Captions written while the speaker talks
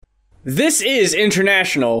This is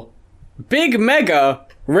International Big Mega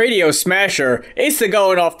Radio Smasher. It's the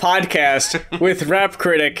Going Off podcast with Rap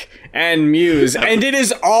Critic and Muse, and it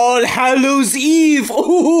is All Hallows Eve.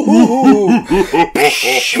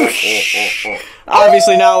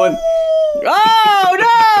 Obviously not when. Oh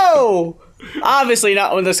no! Obviously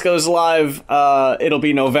not when this goes live. It'll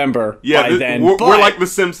be November by then. We're like The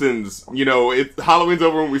Simpsons. You know, Halloween's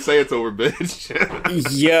over when we say it's over, bitch.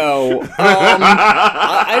 Yo,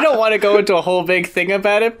 I don't want to go into a whole big thing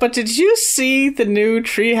about it, but did you see the new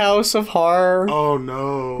Treehouse of Horror? Oh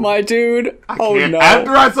no, my dude! No!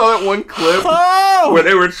 After I saw that one clip where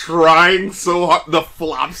they were trying so hard, the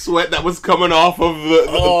flop sweat that was coming off of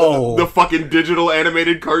the fucking digital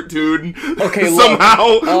animated cartoon. Okay,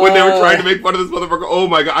 somehow when they were trying to make fun of this motherfucker. Oh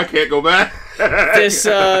my god, I can't go back.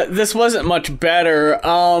 This wasn't much better.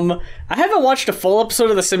 I haven't watched a full episode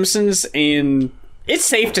of The Simpsons in, it's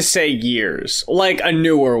safe to say, years. Like a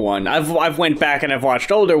newer one. I've went back and I've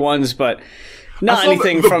watched older ones, but not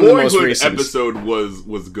anything from the most recent. The episode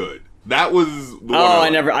was good. That was the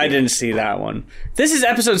one I didn't see that one. This is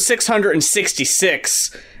episode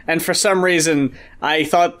 666. And for some reason, I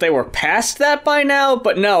thought they were past that by now,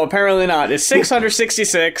 but no, apparently not. It's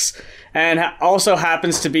 666, and also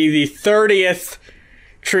happens to be the 30th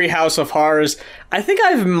Treehouse of Horrors. I think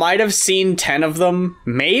I might have seen 10 of them,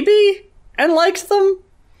 maybe, and liked them.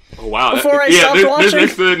 Oh, wow. Before I stopped watching. There's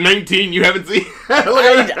next to 19 you haven't seen.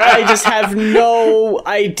 I just have no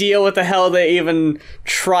idea what the hell they even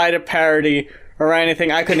try to parody or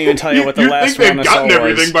anything. I couldn't even tell you what the last one was. They've gotten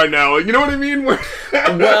everything by now. You know what I mean?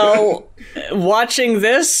 Well, watching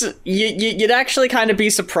this, you'd actually kind of be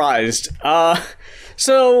surprised.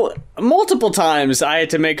 So, multiple times I had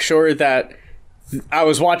to make sure that I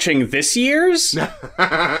was watching this year's.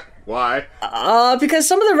 Why? Because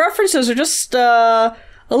some of the references are just a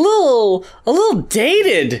little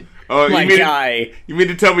dated. Oh, guy. You mean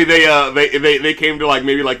to tell me they came to like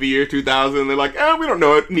maybe like the year 2000 and they're like, we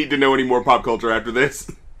don't need to know any more pop culture after this.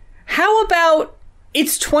 How about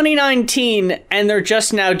it's 2019 and they're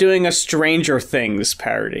just now doing a Stranger Things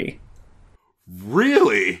parody?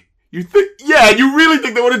 Really? You really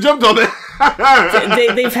think they would have jumped on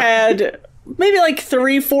that? They've had maybe like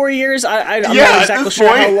 3-4 years. I'm not exactly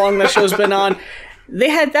sure how long the show's been on. They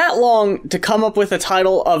had that long to come up with a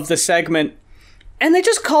title of the segment, and they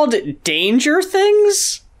just called it Danger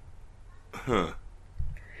Things? Huh.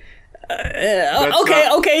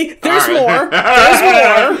 Okay. There's more. There's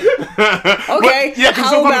more. Okay. Yeah,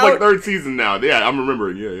 because it's like third season now. Yeah, I'm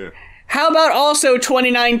remembering. Yeah. How about also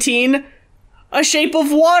 2019, A Shape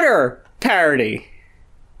of Water parody?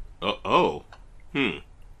 Okay.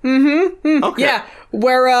 Yeah,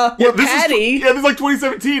 where Patty... this is like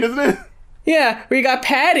 2017, isn't it? Yeah, where you got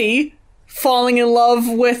Patty falling in love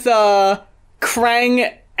with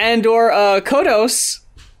Krang and or Kodos,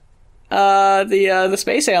 the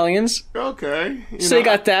space aliens. Okay. You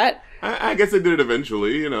got that. I guess they did it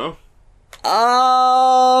eventually, you know.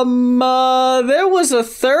 There was a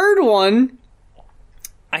third one.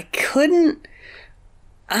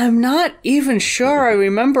 I'm not even sure I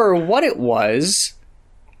remember what it was.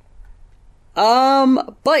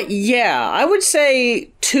 But yeah, I would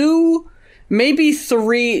say 2, maybe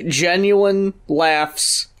 3 genuine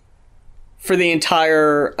laughs for the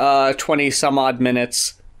entire 20 some odd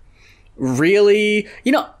minutes. Really,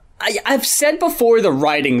 I've said before the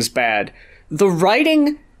writing's bad. The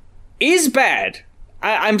writing is bad.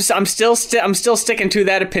 I'm still sticking to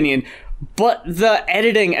that opinion. But the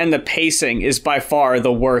editing and the pacing is by far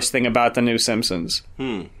the worst thing about the new Simpsons.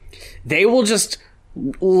 They will just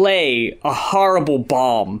lay a horrible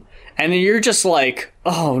bomb, and then you're just like,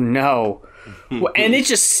 oh no. And it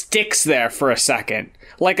just sticks there for a second.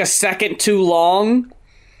 Like a second too long.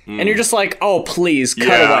 And you're just like, oh, please, cut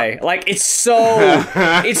away. Like, it's so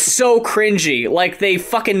cringy. Like, they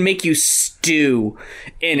fucking make you stew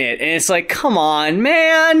in it. And it's like, come on,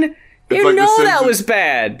 man. That was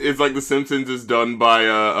bad. It's like The Simpsons is done by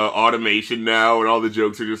automation now, and all the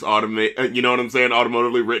jokes are just you know what I'm saying?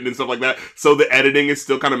 Automotively written and stuff like that. So the editing is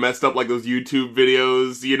still kind of messed up, like those YouTube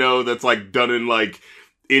videos, that's like done in like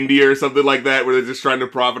India or something like that, where they're just trying to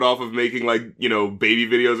profit off of making like, baby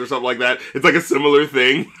videos or something like that. It's like a similar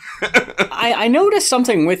thing. I noticed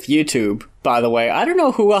something with YouTube, by the way. I don't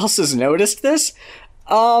know who else has noticed this.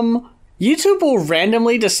 YouTube will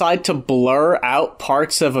randomly decide to blur out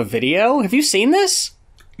parts of a video. Have you seen this?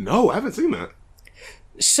 No, I haven't seen that.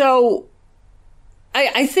 So,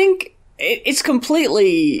 I think it's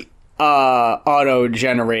completely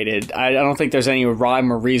auto-generated. I don't think there's any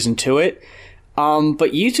rhyme or reason to it.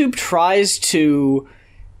 But YouTube tries to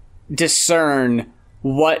discern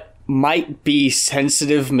what might be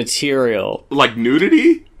sensitive material. Like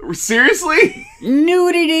nudity? Seriously?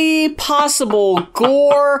 Nudity, possible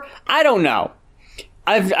gore, I don't know.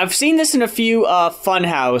 I've seen this in a few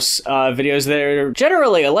Funhouse videos that are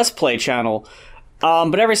generally a Let's Play channel,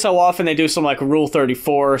 but every so often they do some like Rule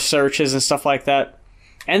 34 searches and stuff like that,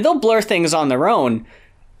 and they'll blur things on their own,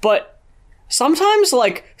 but sometimes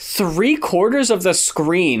like 3/4 of the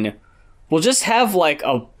screen will just have like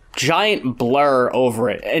a giant blur over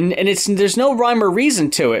it, and there's no rhyme or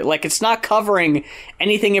reason to it. Like, it's not covering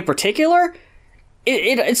anything in particular.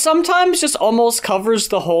 It sometimes just almost covers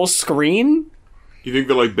the whole screen. You think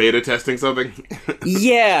they're like beta testing something?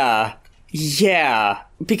 Yeah,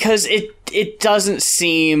 because it doesn't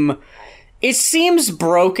seem... It seems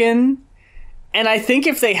broken, and I think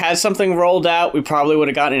if they had something rolled out, we probably would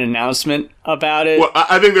have gotten an announcement about it. Well,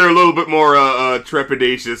 I think they're a little bit more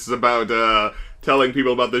trepidatious about telling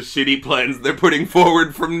people about the shitty plans they're putting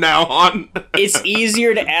forward from now on. It's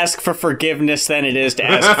easier to ask for forgiveness than it is to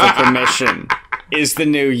ask for permission, is the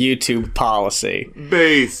new YouTube policy.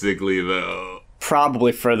 Basically, though.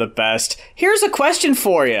 Probably for the best. Here's a question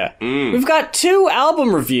for you. We've got 2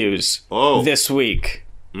 album reviews this week.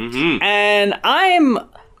 Mm-hmm. And I'm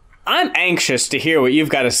anxious to hear what you've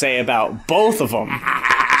got to say about both of them.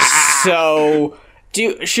 So,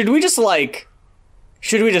 should we just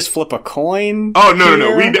flip a coin? Oh, no.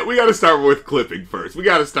 We got to start with clipping first. We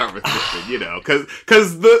got to start with clipping,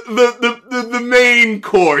 because the main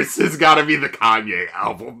course has got to be the Kanye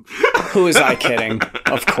album. Who was I kidding?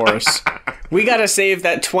 Of course. We got to save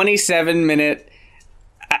that 27-minute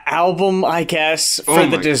album, I guess, for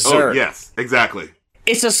the dessert. Oh, yes, exactly.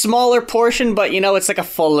 It's a smaller portion, but, it's like a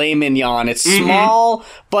filet mignon. It's small,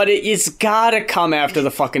 but it's gotta come after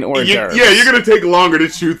the fucking hors d'oeuvres. Yeah, you're gonna take longer to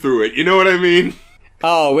chew through it. You know what I mean?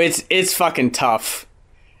 Oh, it's fucking tough.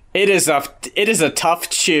 It is a tough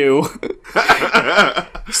chew.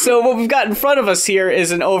 So what we've got in front of us here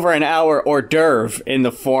is an over an hour hors d'oeuvre in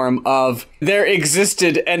the form of There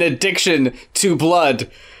Existed an Addiction to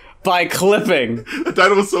Blood by Clipping. The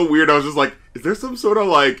title was so weird, I was just like, is there some sort of,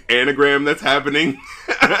 like, anagram that's happening?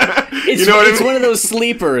 It's one of those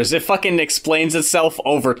sleepers. It fucking explains itself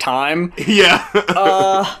over time.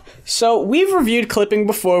 Yeah. So we've reviewed Clipping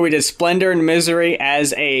before. We did Splendor and Misery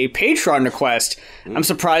as a Patreon request. I'm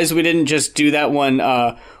surprised we didn't just do that one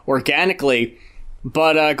organically.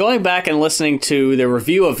 But going back and listening to the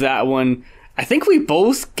review of that one, I think we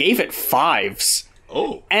both gave it 5s.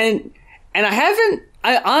 Oh. And I haven't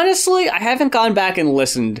gone back and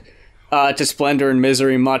listened to Splendor and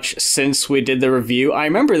Misery much since we did the review. I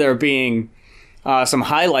remember there being some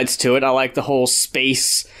highlights to it. I like the whole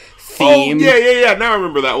space theme. Oh, yeah. Now I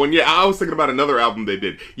remember that one. Yeah, I was thinking about another album they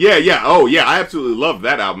did. Yeah. Oh, yeah, I absolutely love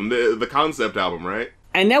that album. The concept album, right?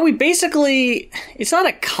 And now we basically... It's not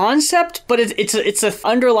a concept, but it's a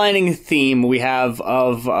underlining theme we have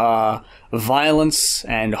of violence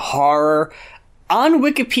and horror. On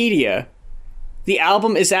Wikipedia, the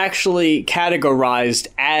album is actually categorized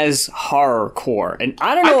as horrorcore, and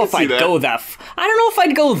I don't know if I'd go that. I don't know if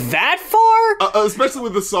I'd go that far. Especially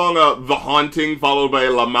with the song "The Haunting" followed by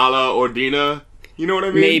 "La Mala Ordina." You know what I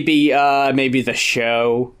mean? Maybe The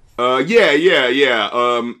Show. Yeah.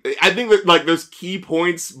 I think that, like, there's key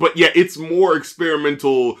points, but yeah, it's more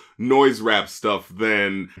experimental noise rap stuff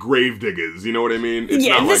than Gravediggers. You know what I mean? It's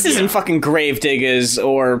this isn't fucking Gravediggers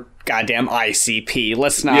or goddamn ICP.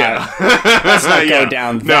 Let's not go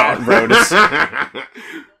down that road.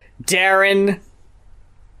 Darren,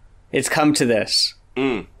 it's come to this.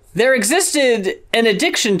 There existed an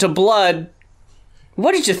addiction to blood.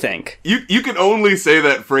 What did you think? You can only say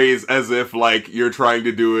that phrase as if, like, you're trying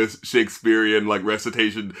to do a Shakespearean, like,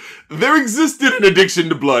 recitation. There existed an addiction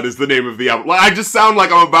to blood is the name of the album. Like, I just sound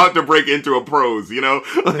like I'm about to break into a prose, you know?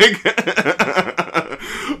 Like, but,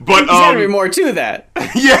 there's gotta be more to that.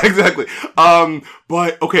 Yeah, exactly.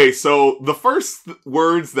 But, okay, so the first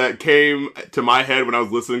words that came to my head when I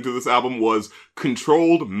was listening to this album was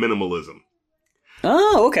controlled minimalism.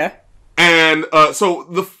 Oh, okay. And, so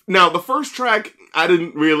the first track I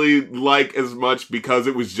didn't really like as much because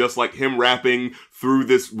it was just like him rapping through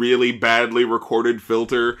this really badly recorded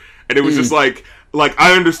filter. And it was just like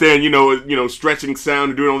I understand, you know, stretching sound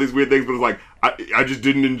and doing all these weird things, but it's like, I just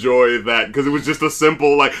didn't enjoy that because it was just a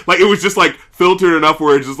simple, like it was just like filtered enough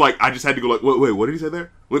where it's just like, I just had to go like, wait, what did he say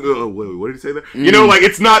there? Wait, what did he say there? You know, like,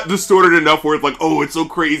 it's not distorted enough where it's like, oh, it's so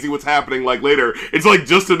crazy what's happening, like, later. It's like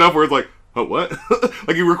just enough where it's like, oh, what?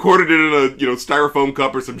 Like he recorded it in a, styrofoam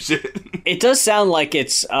cup or some shit. It does sound like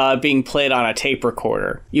it's being played on a tape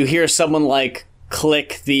recorder. You hear someone, like,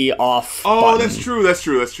 click the off Oh, button. that's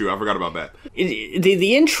true. I forgot about that.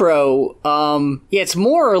 The intro, yeah, it's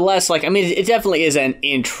more or less like, I mean, it definitely is an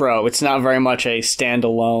intro. It's not very much a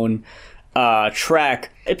standalone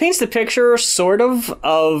track. It paints the picture, sort of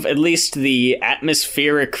at least the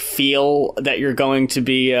atmospheric feel that you're going to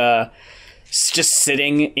be just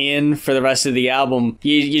sitting in for the rest of the album.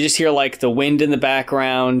 You just hear like the wind in the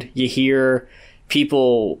background. You hear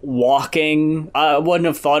people walking. I wouldn't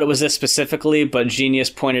have thought it was this specifically, but Genius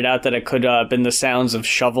pointed out that it could have been the sounds of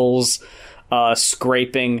shovels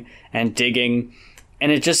scraping and digging.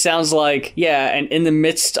 And it just sounds like, yeah, and in the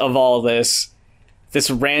midst of all this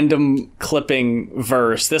random clipping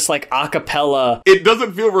verse, this like a cappella. It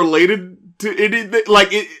doesn't feel related to it,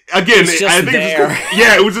 like it again. It's just I think there.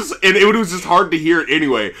 it was just hard to hear it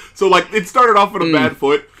anyway. So like it started off on a bad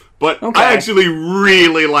foot, but Okay. I actually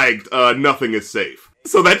really liked Nothing Is Safe.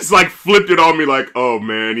 So that just like flipped it on me, like, oh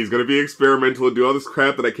man, he's gonna be experimental and do all this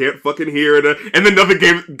crap that I can't fucking hear, and then Nothing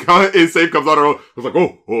Is Safe comes on, and I was like,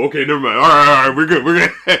 oh, okay, never mind, all right, we're good.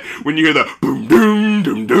 When you hear the boom, doom,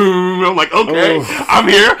 doom, doom, I'm like, okay, I'm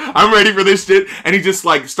here, I'm ready for this shit, and he just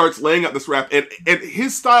like starts laying out this rap, and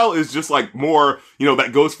his style is just like more, you know,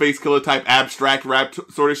 that Ghostface Killer type abstract rap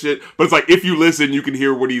sort of shit, but it's like if you listen, you can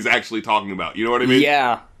hear what he's actually talking about. You know what I mean?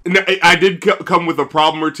 Yeah. Now, I did come with a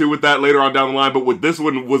problem or two with that later on down the line, but with this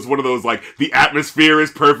one was one of those, like, the atmosphere is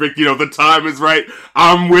perfect, you know, the time is right,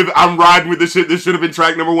 I'm riding with this shit, this should have been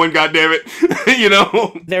track number 1, goddammit, you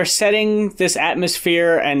know? They're setting this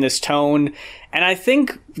atmosphere and this tone, and I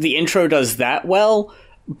think the intro does that well,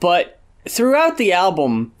 but throughout the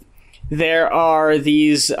album, there are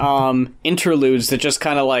these interludes that just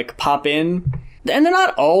kind of, like, pop in, and they're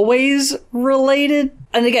not always related.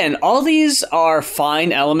 And again, all these are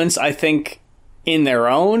fine elements, I think, in their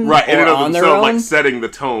own, Right, in or and of on their themselves, own. like, setting the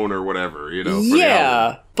tone or whatever, you know? For the album.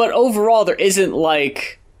 Yeah, but overall, there isn't,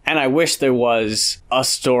 like, and I wish there was, a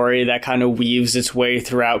story that kind of weaves its way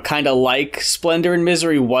throughout, kind of like Splendor and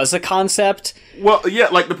Misery was a concept. Well, yeah,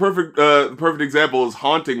 like the perfect example is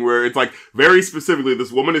Haunting, where it's like very specifically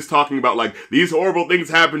this woman is talking about like these horrible things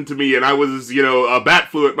happened to me, and I was, you know, a bat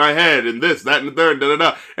flew at my head, and this, that, and the third, da da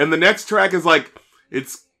da. And the next track is like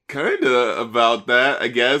it's kind of about that, I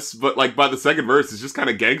guess, but like by the second verse, it's just kind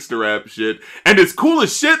of gangster rap shit, and it's cool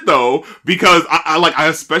as shit though, because I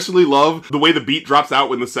especially love the way the beat drops out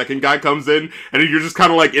when the second guy comes in, and you're just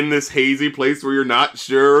kind of like in this hazy place where you're not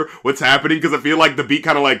sure what's happening, because I feel like the beat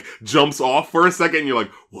kind of like jumps off for a second, and you're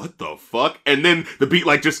like, what the fuck? And then the beat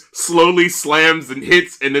like just slowly slams and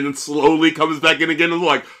hits, and then slowly comes back in again, and I'm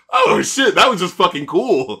like, oh shit, that was just fucking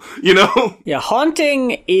cool, you know? Yeah,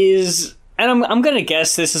 Haunting is... And I'm gonna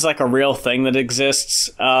guess this is like a real thing that exists.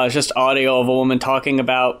 It's just audio of a woman talking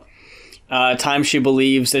about time she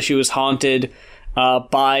believes that she was haunted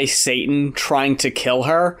by Satan trying to kill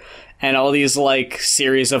her, and all these like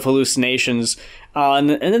series of hallucinations. And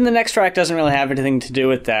then the next track doesn't really have anything to do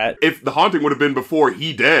with that. If the haunting would have been before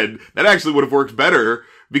He Dead, that actually would have worked better,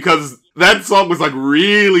 because that song was like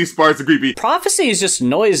really sparse and creepy. Prophecy is just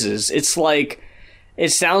noises. It's like, it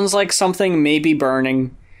sounds like something may be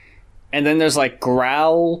burning. And then there's like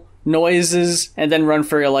growl noises, and then Run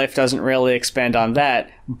for Your Life doesn't really expand on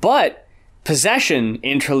that. But Possession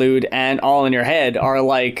interlude and All in Your Head are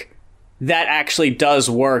like, that actually does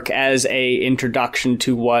work as a introduction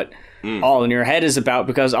to what All in Your Head is about,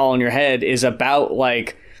 because All in Your Head is about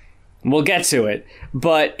like, we'll get to it,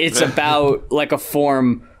 but it's about like a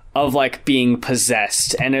form of like being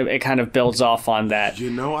possessed, and it kind of builds off on that. You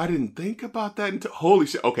know, I didn't think about that until, holy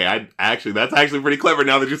shit. Okay, that's actually pretty clever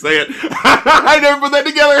now that you say it. I never put that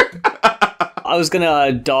together. I was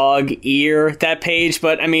gonna dog ear that page,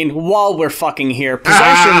 but I mean, while we're fucking here,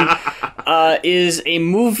 Possession is a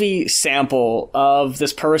movie sample of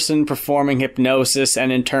this person performing hypnosis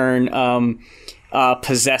and in turn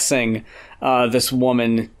possessing this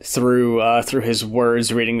woman through his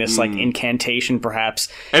words, reading this like incantation, perhaps.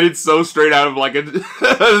 And it's so straight out of like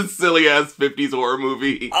a silly ass 50s horror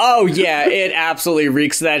movie. Oh yeah, it absolutely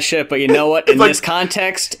reeks of that shit. But you know what? In like, this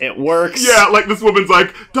context, it works. Yeah, like this woman's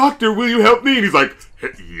like, "Doctor, will you help me?" And he's like,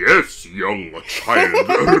 "Yes, young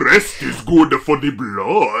child, rest is good for the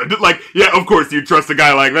blood." Like, yeah, of course you trust a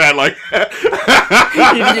guy like that. Like,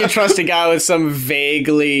 you trust a guy with some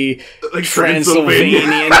vaguely like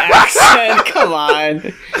Transylvanian accent. Come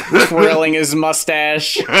on, twirling his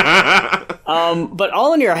mustache. But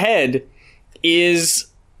All in Your Head is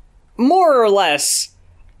more or less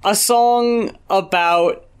a song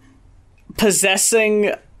about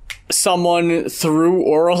possessing someone through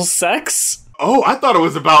oral sex. Oh, I thought it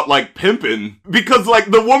was about like pimping, because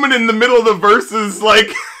like the woman in the middle of the verse is like,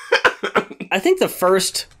 I think the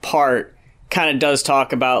first part kind of does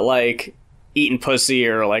talk about like eating pussy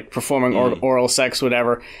or like performing oral sex,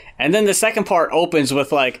 whatever. And then the second part opens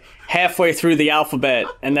with like halfway through the alphabet,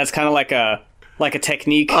 and that's kind of like a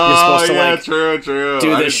technique. You're supposed to like true.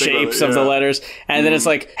 do the shapes of the letters, and then it's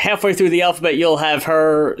like halfway through the alphabet, you'll have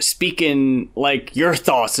her speaking like your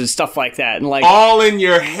thoughts and stuff like that, and like all in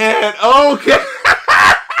your head. Okay,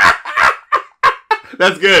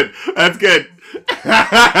 that's good. That's good.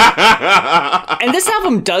 And this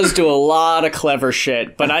album does do a lot of clever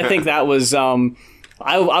shit, but I think that was I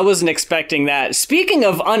wasn't expecting that. Speaking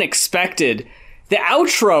of unexpected, the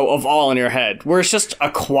outro of All in Your Head, where it's just a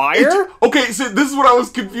choir? Okay, so this is what I was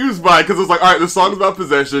confused by, because it was like, alright, this song's about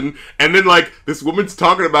possession, and then, like, this woman's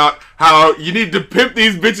talking about how you need to pimp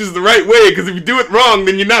these bitches the right way, because if you do it wrong,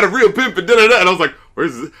 then you're not a real pimp, and da-da-da, and I was like,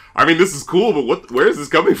 where's this? I mean, this is cool, but where is this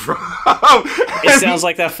coming from? It sounds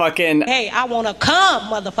like that fucking... Hey, I wanna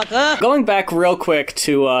come, motherfucker! Going back real quick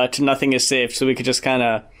to Nothing Is Safe, so we could just kind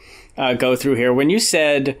of go through here. When you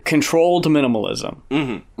said controlled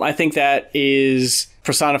minimalism, I think that is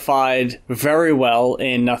personified very well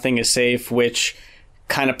in Nothing Is Safe, which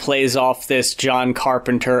kind of plays off this John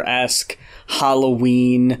Carpenter-esque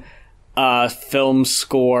Halloween film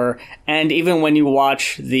score. And even when you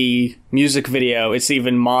watch the music video, it's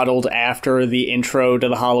even modeled after the intro to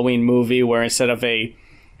the Halloween movie, where instead of a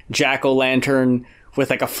jack-o'-lantern with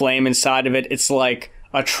like a flame inside of it, it's like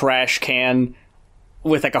a trash can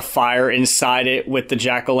with like a fire inside it with the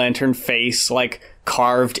jack-o'-lantern face like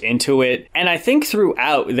carved into it. And I think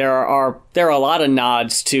throughout there are a lot of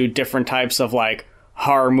nods to different types of like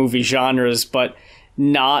horror movie genres, but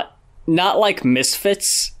not like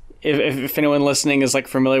Misfits. If anyone listening is like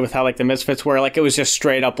familiar with how like the Misfits were, like it was just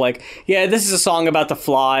straight up like, yeah, this is a song about the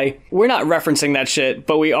Fly. We're not referencing that shit,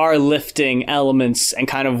 but we are lifting elements and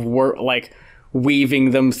kind of like weaving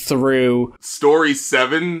them through. Story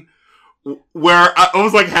 7, where I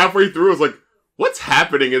was like halfway through, I was like, what's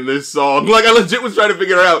happening in this song? Like, I legit was trying to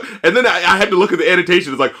figure it out. And then I had to look at the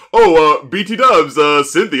annotation. It's like, BT Dubs,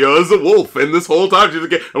 Cynthia is a wolf. And this whole time she's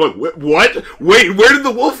like, I'm like, what? Wait, where did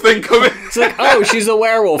the wolf thing come in? It's like, oh, she's a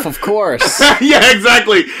werewolf, of course. Yeah,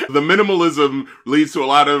 exactly. The minimalism leads to a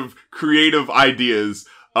lot of creative ideas.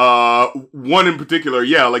 One in particular,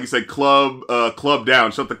 yeah, like you said, club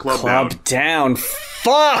down. Shut the club down. Club down.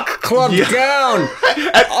 Fuck! Club down!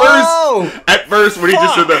 At first, when he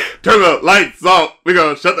just said turn the lights off, we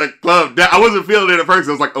gonna shut the club down. I wasn't feeling it at first.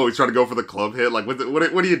 I was like, oh, he's trying to go for the club hit. Like, what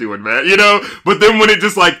are you doing, man? You know? But then when it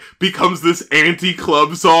just, like, becomes this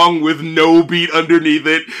anti-club song with no beat underneath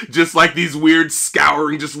it, just like these weird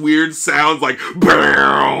scouring, just weird sounds, like, it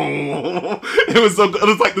was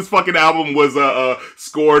like this fucking album was,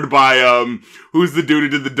 scored by, who's the dude who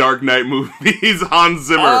did the Dark Knight movies? Hans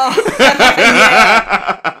Zimmer. Oh, yeah.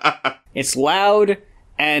 It's loud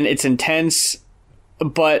and it's intense,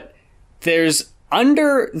 but there's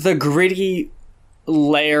under the gritty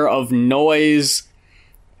layer of noise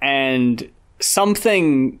and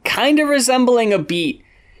something kind of resembling a beat.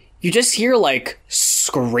 You just hear like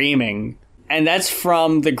screaming, and that's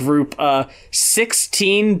from the group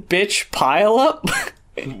 16 Bitch Pile Up.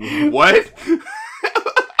 What?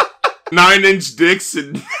 9 Inch Dicks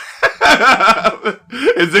and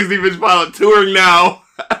 16-inch pilot touring now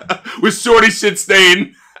with Shorty Shit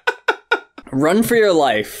Stain. Run for Your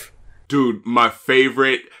Life. Dude, my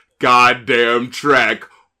favorite goddamn track.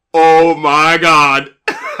 Oh my god.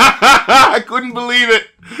 I couldn't believe it.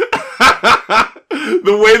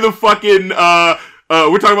 The way the fucking,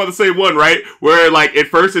 we're talking about the same one, right? Where, like, at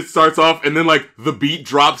first it starts off and then, like, the beat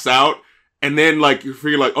drops out. And then, like, you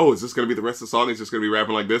figure, like, oh, is this gonna be the rest of the song? It's just gonna be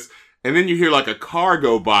rapping like this. And then you hear, like, a car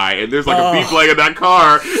go by, and there's, like, a beat playing in that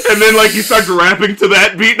car. And then, like, he starts rapping to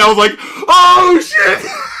that beat, and I was like, oh, shit!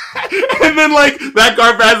 And then, like, that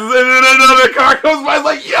car passes, and then another car goes by. I was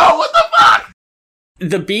like, yo, what the fuck?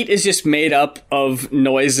 The beat is just made up of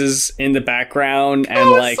noises in the background, and,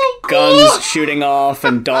 like, so cool. Guns shooting off,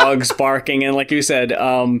 and dogs barking, and, like you said,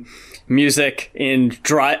 music in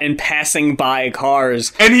passing by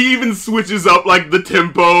cars. And he even switches up, like, the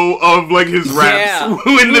tempo of, like, his raps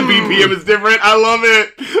when the BPM is different. I love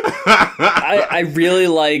it. I really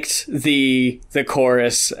liked the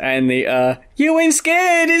chorus and the you ain't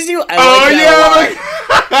scared, is you? I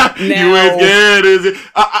you ain't scared, is it?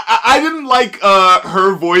 I didn't like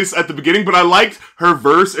her voice at the beginning, but I liked her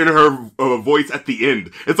verse and her voice at the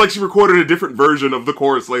end. It's like she recorded a different version of the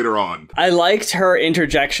chorus later on. I liked her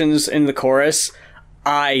interjections in the chorus.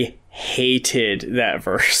 I hated that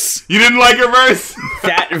verse. You didn't like her verse?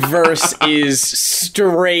 That verse is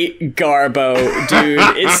straight garbo, dude.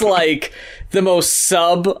 It's like the most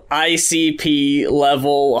sub ICP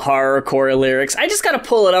level horrorcore lyrics. I just gotta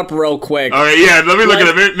pull it up real quick. All right, yeah, let me look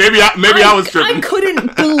at it. Maybe I was tripping. I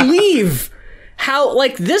couldn't believe how,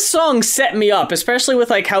 like, this song set me up, especially with,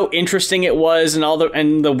 like, how interesting it was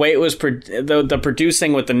and the way it was the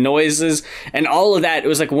producing with the noises and all of that. It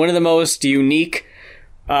was like one of the most unique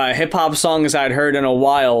hip hop songs I'd heard in a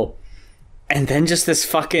while. And then just this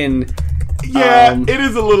fucking it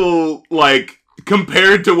is a little, like,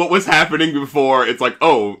 compared to what was happening before, it's like,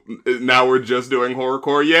 oh, now we're just doing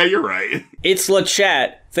horrorcore. Yeah, you're right. It's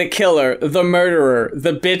LeChat, the killer, the murderer,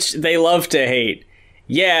 the bitch they love to hate.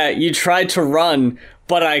 Yeah, you tried to run,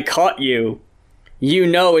 but I caught you. You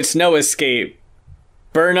know it's no escape.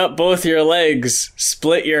 Burn up both your legs,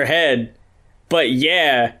 split your head. But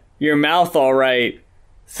yeah, your mouth alright.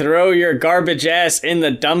 Throw your garbage ass in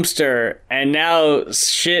the dumpster, and now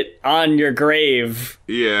shit on your grave.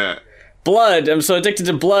 Yeah. Blood, I'm so addicted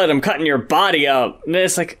to blood, I'm cutting your body up. And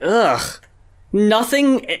it's like, ugh.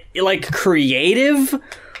 Nothing, like, creative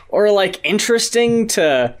or, like, interesting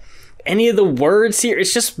to any of the words here.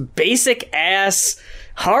 It's just basic ass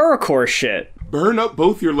horrorcore shit. Burn up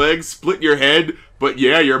both your legs, split your head, but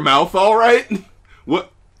yeah, your mouth all right?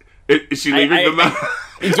 What? Is she leaving the mouth?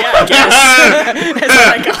 Yeah, I guess. That's what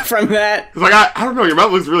I got from that. It's like, I don't know, your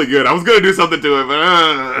mouth looks really good. I was going to do something to it,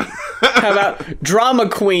 but... How about drama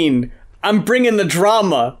queen? I'm bringing the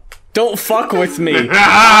drama. Don't fuck with me.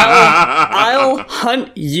 I'll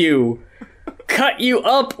hunt you. Cut you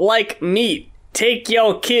up like meat. Take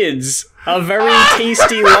your kids. A very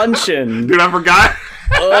tasty luncheon. Dude, I forgot.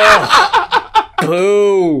 Ugh.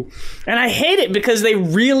 Boo. And I hate it because they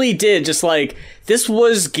really did just like, this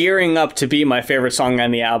was gearing up to be my favorite song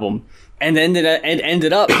on the album. And then it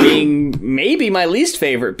ended up being maybe my least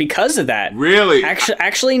favorite because of that. Really?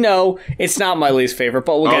 Actually, no, it's not my least favorite,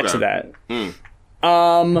 but we'll get to that.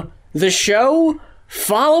 The show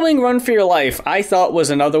following Run for Your Life, I thought was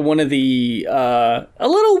another one of the a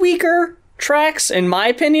little weaker tracks, in my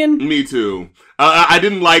opinion. Me too. I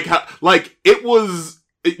didn't like how, like, it was,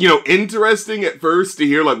 you know, interesting at first to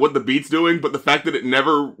hear, like, what the beat's doing, but the fact that it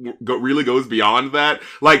never really goes beyond that.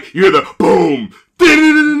 Like, you hear the boom,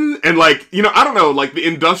 and, like, you know, I don't know, like, the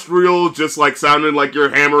industrial just, like, sounding like you're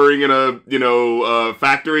hammering in a, you know,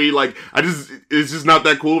 factory. Like, it's just not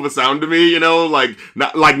that cool of a sound to me, you know? Like,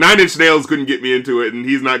 like 9 Inch Nails couldn't get me into it, and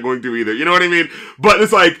he's not going to either. You know what I mean? But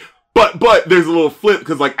it's like, but there's a little flip,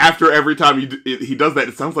 because, like, after every time he does that,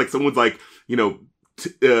 it sounds like someone's, like, you know,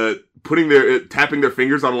 tapping their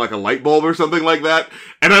fingers on, like, a light bulb or something like that.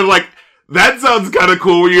 And I'm like, that sounds kind of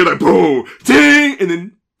cool when you're like, boom, ting, and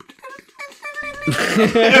then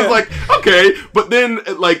it's like, okay, but then,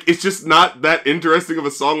 like, it's just not that interesting of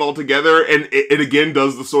a song altogether, and it again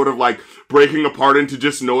does the sort of, like, breaking apart into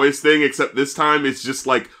just noise thing, except this time it's just,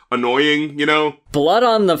 like, annoying, you know? Blood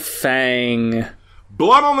on the Fang.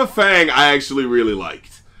 Blood on the Fang I actually really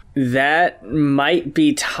liked. That might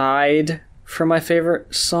be tied for my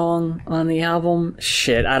favorite song on the album.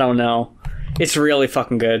 Shit, I don't know. It's really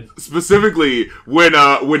fucking good. Specifically, when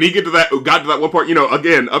he got to that one part, you know,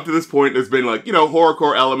 again, up to this point, there's been, like, you know,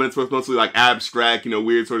 horrorcore elements with mostly, like, abstract, you know,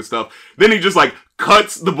 weird sort of stuff. Then he just, like,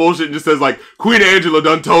 cuts the bullshit and just says, like, Queen Angela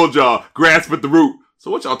done told y'all, grasp at the root.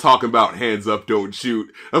 So what y'all talking about? Hands up, don't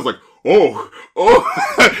shoot. I was like, oh,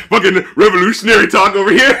 fucking revolutionary talk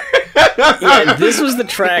over here. Yeah, this was the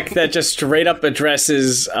track that just straight up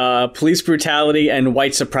addresses police brutality and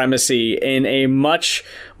white supremacy in a much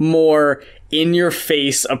more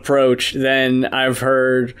in-your-face approach than I've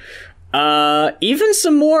heard. Even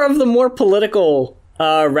some more of the more political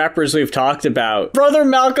rappers we've talked about. Brother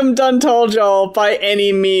Malcolm done told y'all by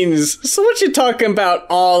any means. So what you talking about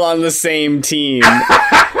all on the same team?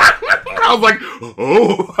 I was like,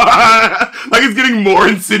 oh, like it's getting more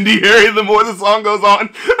incendiary the more the song goes on.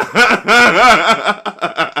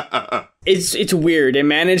 It's weird. It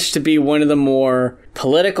managed to be one of the more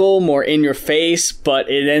political, more in your face, but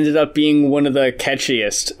it ended up being one of the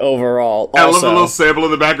catchiest overall. I love the little sample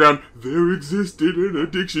in the background. There existed an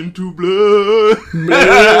addiction to blood. Blood.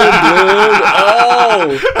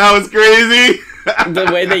 Oh, that was crazy.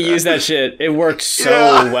 The way they use that shit, it worked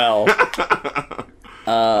so well.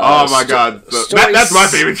 Oh my god. That's my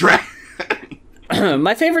favorite track.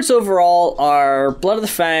 My favorites overall are Blood of the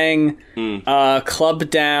Fang, Club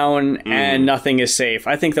Down, and Nothing Is Safe.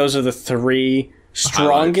 I think those are the three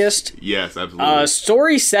strongest. Yes, absolutely.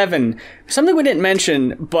 Story 7, something we didn't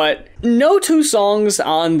mention, but no two songs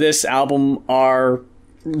on this album are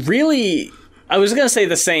really, I was going to say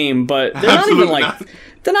the same, but they're not even like,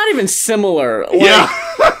 they're not even similar.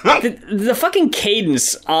 Like, the fucking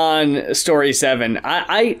cadence on Story 7,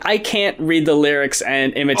 I can't read the lyrics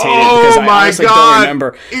and imitate it because I honestly don't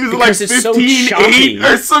remember. It was like 15-8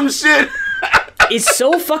 or some shit. It's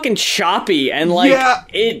so fucking choppy, and like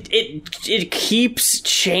it keeps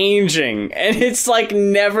changing, and it's like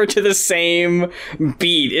never to the same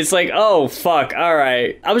beat. It's like, oh fuck, all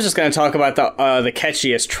right. I was just gonna talk about the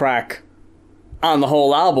catchiest track on the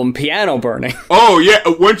whole album, Piano Burning. Oh yeah,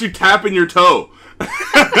 weren't you tapping your toe?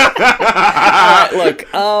 Look,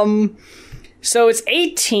 so it's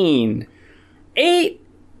 18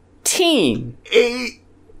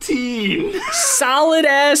 solid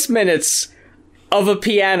ass minutes of a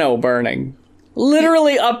piano burning.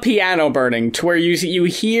 Literally a piano burning, to where you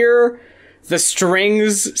hear the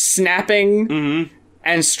strings snapping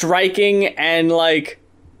and striking, and like,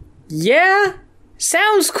 yeah,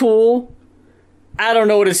 sounds cool. I don't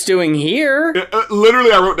know what it's doing here.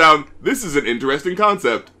 Literally, I wrote down, this is an interesting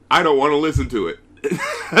concept. I don't want to listen to it.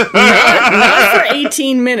 not for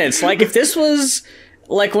 18 minutes. Like, if this was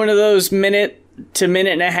like one of those minute to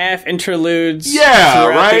minute and a half interludes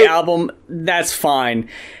throughout the album, that's fine.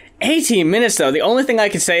 18 minutes, though. The only thing I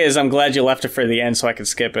can say is I'm glad you left it for the end so I could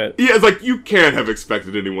skip it. Yeah, it's like, you can't have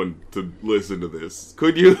expected anyone to listen to this.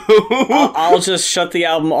 Could you? I'll just shut the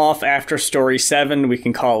album off after Story 7. We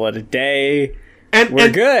can call it a day.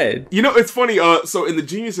 We're good. You know, it's funny. So in the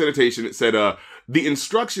Genius annotation, it said, the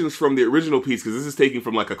instructions from the original piece, because this is taken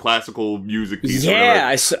from like a classical music piece. Yeah,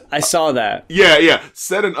 I saw that. Yeah.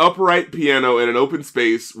 Set an upright piano in an open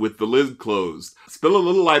space with the lid closed. Spill a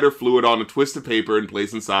little lighter fluid on a twist of paper and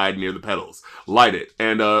place inside near the pedals. Light it.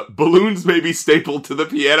 And balloons may be stapled to the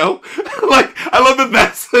piano. Like, I love that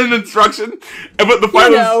that's an instruction. But the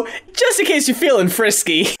final... just in case you're feeling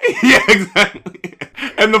frisky. Yeah, exactly.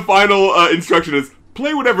 And the final instruction is,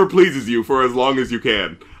 play whatever pleases you for as long as you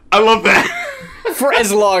can. I love that. For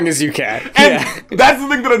as long as you can. And that's the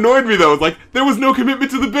thing that annoyed me, though. It's like, there was no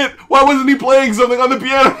commitment to the bit. Why wasn't he playing something on the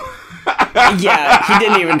piano? Yeah, he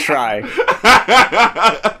didn't even try.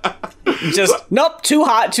 Just, nope, too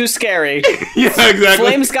hot, too scary. Yeah, exactly.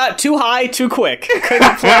 Flames got too high, too quick.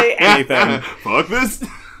 Couldn't play anything. Fuck this.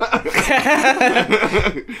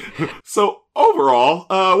 So, overall,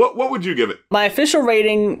 what would you give it? My official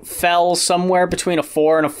rating fell somewhere between a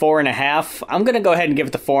 4 and a 4.5. I'm going to go ahead and give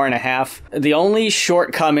it the 4.5. The only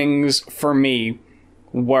shortcomings for me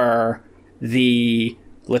were the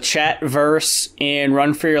Lachette verse in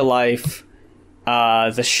Run For Your Life.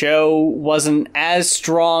 The show wasn't as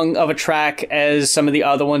strong of a track as some of the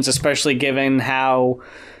other ones, especially given how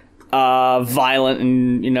violent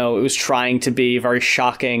and, it was trying to be very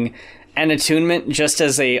shocking. And Attunement just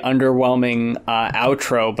as a underwhelming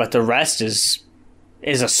outro, but the rest is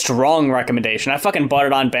a strong recommendation. I fucking bought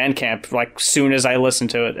it on Bandcamp like soon as I listened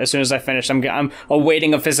to it. As soon as I finished, I'm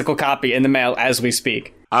awaiting a physical copy in the mail as we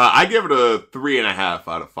speak. I give it a 3.5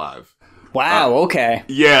 out of 5. Wow, okay.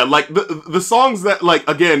 Yeah, like the songs that, like,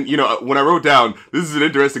 again, when I wrote down, this is an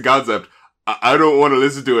interesting concept, I don't want to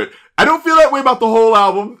listen to it. I don't feel that way about the whole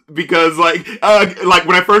album, because, like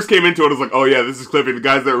when I first came into it, I was like, oh yeah, this is Cliffy, the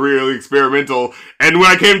guys that are really experimental, and when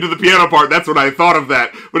I came to the piano part, that's when I thought of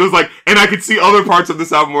that, but it was like, and I could see other parts of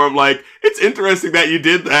this album where I'm like, it's interesting that you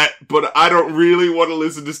did that, but I don't really want to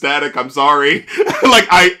listen to Static, I'm sorry. Like,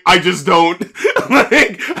 I just don't.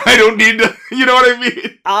 Like, I don't need to, you know what I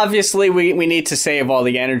mean? Obviously, we need to save all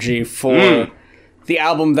the energy for the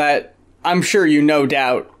album that I'm sure you no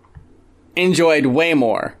doubt enjoyed way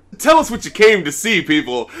more. Tell us what you came to see,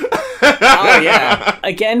 people. Oh, yeah.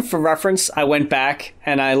 Again, for reference, I went back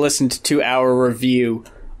and I listened to our review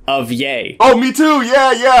of Yay. Oh, me too.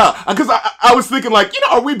 Yeah. Because I was thinking, like,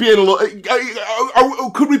 are we being a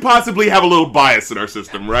little... could we possibly have a little bias in our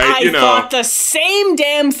system, right? I thought the same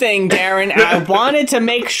damn thing, Darren. And I wanted to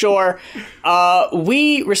make sure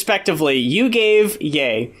we, respectively, you gave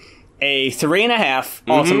Yay a 3.5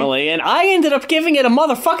 ultimately, and I ended up giving it a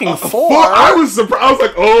motherfucking 4. I was surprised. I was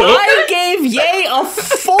like, oh, okay. I gave Yay a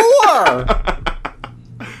 4.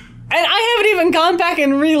 And I haven't even gone back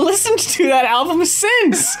and re-listened to that album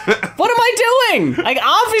since. What am I doing? I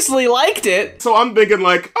obviously liked it. So I'm thinking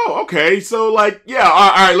like, oh, okay. So like, yeah,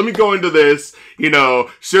 all right, let me go into this.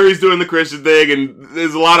 Sure, he's doing the Christian thing, and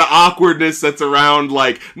there's a lot of awkwardness that's around,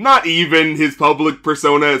 like, not even his public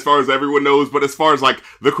persona as far as everyone knows, but as far as, like,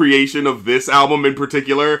 the creation of this album in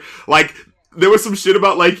particular. Like, there was some shit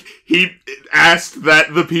about, like, he asked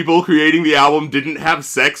that the people creating the album didn't have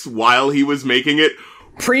sex while he was making it.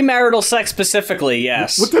 Premarital sex specifically,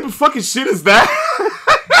 yes. What type of fucking shit is that?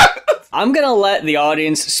 I'm gonna let the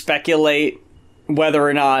audience speculate whether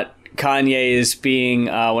or not Kanye is being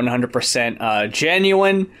 100%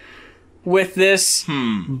 genuine with this,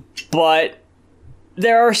 but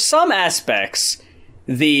there are some aspects.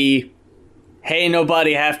 The hey,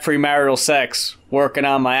 nobody have premarital sex working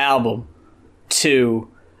on my album, to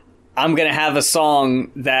I'm gonna have a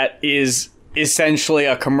song that is essentially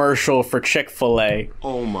a commercial for Chick-fil-A.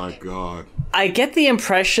 Oh my god. I get the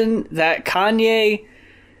impression that Kanye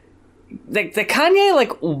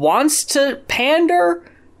like wants to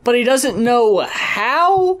pander, but he doesn't know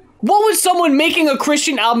how. What would someone making a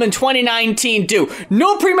Christian album in 2019 do?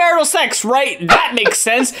 No premarital sex, right? That makes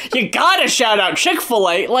sense. You gotta shout out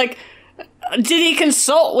Chick-fil-A. Like, did he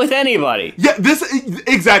consult with anybody? Yeah,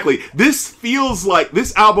 exactly. This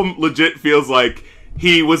album legit feels like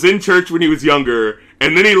he was in church when he was younger,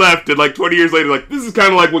 and then he left, and like 20 years later, like, this is kind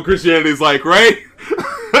of like what Christianity is like, right?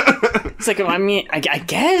 It's like, I mean, I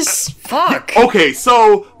guess. Fuck. Okay,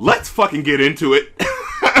 so let's fucking get into it.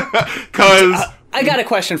 Cause I got a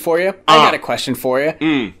question for you.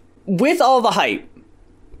 With all the hype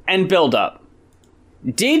and build-up,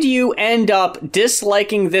 did you end up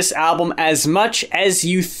disliking this album as much as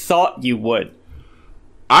you thought you would?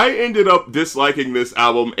 I ended up disliking this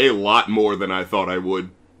album a lot more than I thought I would.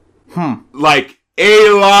 Like, a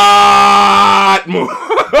lot more.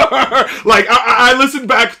 Like, I listened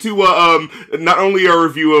back to, not only our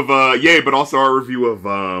review of, Ye, but also our review of,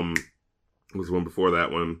 what was the one before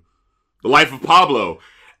that one? The Life of Pablo.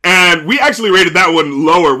 And we actually rated that one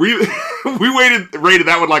lower. We rated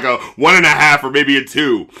that one like a 1.5 or maybe a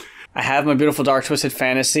 2. I have My Beautiful Dark Twisted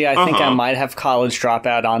Fantasy. I think I might have College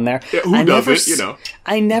Dropout on there. Yeah, who doesn't, you know?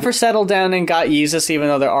 I never settled down and got Yeezus, even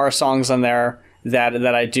though there are songs on there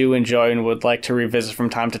that I do enjoy and would like to revisit from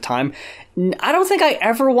time to time. I don't think I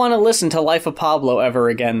ever want to listen to Life of Pablo ever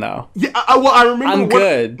again, though. Yeah, I remember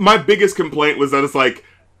good. My biggest complaint was that it's like,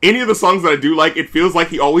 any of the songs that I do like, it feels like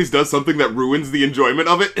he always does something that ruins the enjoyment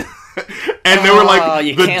of it. And there were like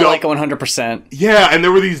you can't like it 100%. Yeah, and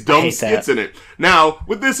there were these dumb skits in it. Now,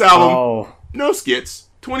 with this album, no skits,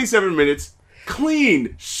 27 minutes,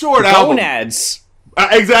 clean, short album. Gonads.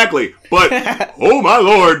 Exactly. But, oh my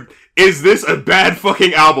lord, is this a bad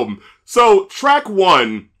fucking album? So, track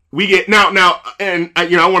 1, we get, now, and,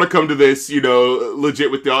 I want to come to this,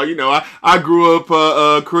 legit with y'all, I grew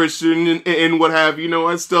up, Christian and what have you,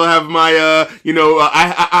 I still have my,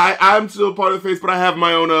 I'm still part of the faith, but I have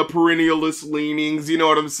my own, perennialist leanings, you know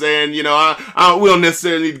what I'm saying, I will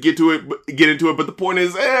necessarily get into it, but the point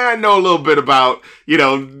is, I know a little bit about,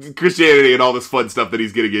 Christianity and all this fun stuff that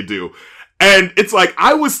he's gonna get to. And it's like,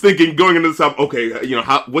 I was thinking going into this album, okay,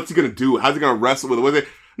 what's he gonna do? How's he gonna wrestle with it?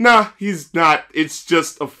 Nah, he's not. It's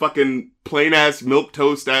just a fucking plain-ass,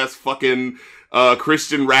 milquetoast-ass fucking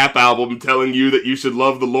Christian rap album telling you that you should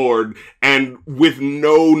love the Lord, and with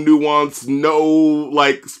no nuance, no,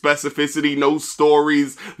 like, specificity, no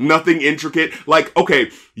stories, nothing intricate. Like, okay,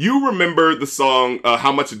 you remember the song,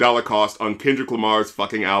 How Much a Dollar Cost on Kendrick Lamar's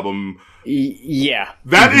fucking album. Yeah.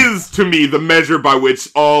 That is, to me, the measure by which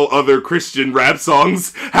all other Christian rap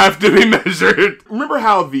songs have to be measured. Remember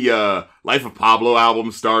how the Life of Pablo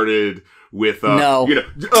album started with,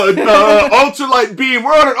 ultralight beam,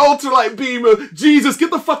 we're on an ultralight beam, Jesus,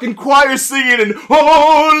 get the fucking choir singing, and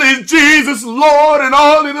holy Jesus, Lord, and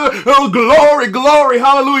all in the, glory, glory,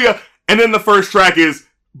 hallelujah. And then the first track is,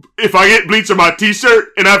 if I get bleach on my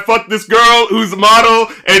t-shirt and I fuck this girl who's a model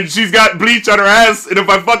and she's got bleach on her ass, and if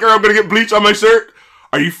I fuck her, I'm gonna get bleach on my shirt.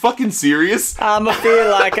 Are you fucking serious? I'ma feel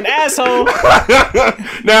like an asshole.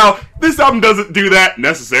 Now, this album doesn't do that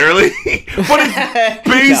necessarily, but it's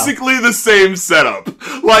basically the same setup.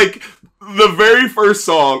 Like, the very first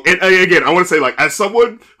song, and again, I want to say, like, as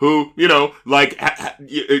someone who, knows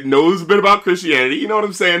a bit about Christianity, you know what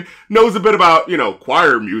I'm saying? Knows a bit about,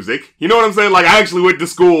 choir music. You know what I'm saying? Like, I actually went to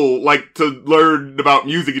school, like, to learn about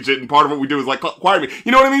music and shit, and part of what we do is, like, choir music.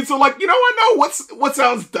 You know what I mean? So, like, I know what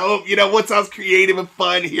sounds dope, what sounds creative and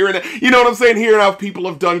fun, hearing it. You know what I'm saying? Hearing how people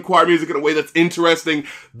have done choir music in a way that's interesting.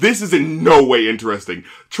 This is in no way interesting.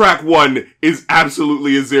 Track 1 is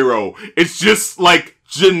absolutely a 0. It's just, like,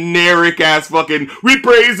 generic ass fucking, we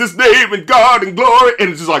praise his name and God and glory, and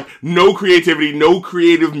it's just like, no creativity, no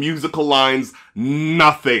creative musical lines,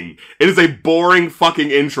 nothing. It is a boring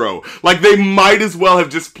fucking intro. Like, they might as well have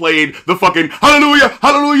just played the fucking hallelujah,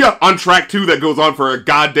 hallelujah on track 2 that goes on for a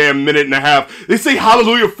goddamn minute and a half. They say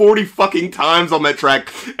hallelujah 40 fucking times on that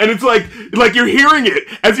track, and it's like you're hearing it.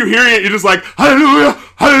 As you're hearing it, you're just like, hallelujah,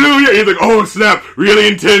 hallelujah, and you're like, oh snap, really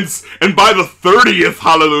intense. And by the 30th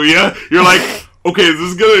hallelujah, you're like, okay, is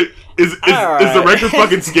this gonna Is the record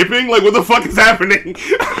fucking skipping? Like, what the fuck is happening?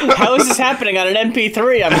 How is this happening on an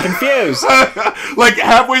MP3? I'm confused. Like,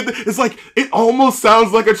 halfway, it's like, it almost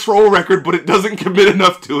sounds like a troll record, but it doesn't commit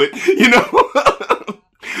enough to it, you know?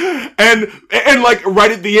 And like,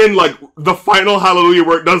 right at the end, like, the final Hallelujah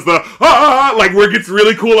where it does the, like, where it gets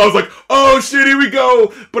really cool, I was like, oh shit, here we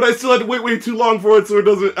go! But I still had to wait way too long for it, so it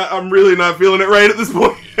doesn't, I'm really not feeling it right at this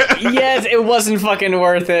point. Yes, it wasn't fucking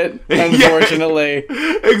worth it, unfortunately.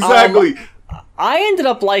 Yeah, exactly. I ended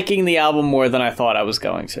up liking the album more than I thought I was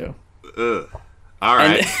going to.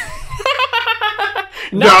 Alright.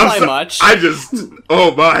 Not by much.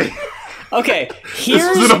 Oh my. Okay,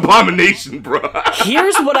 This is an abomination, bro.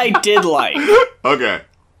 Here's what I did like. Okay.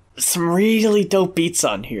 Some really dope beats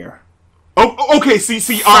on here. Oh, okay,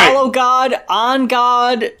 see, alright. Follow God, On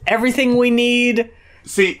God, Everything We Need.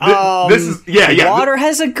 See, this is, yeah. Water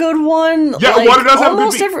has a good one. Yeah, like, Water does have a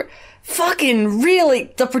good beat. Fucking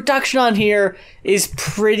really, the production on here is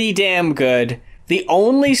pretty damn good. The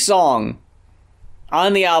only song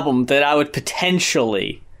on the album that I would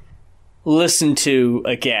potentially listen to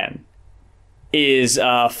again is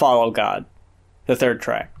Follow God, the third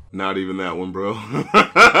track. Not even that one, bro. How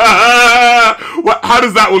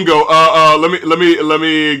does that one go? Let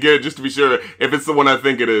me get it just to be sure if it's the one I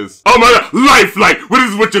think it is. Oh my god, life like. What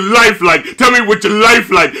is what your life like? Tell me what your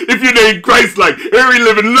life like. If your name Christ like, every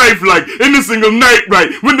living life like. In a single night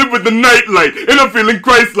right, with the night light, and I'm feeling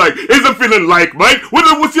Christ like. Is I'm feeling like Mike?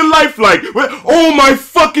 What's your life like? Oh my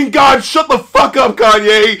fucking god! Shut the fuck up,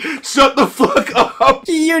 Kanye. Shut the fuck up.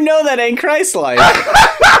 You know that ain't Christ-like.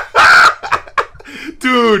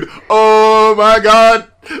 Dude, oh my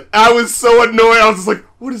god. I was so annoyed. I was just like,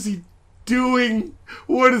 what is he doing?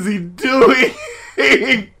 What is he doing?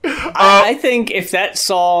 I think if that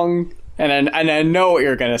song, and I know what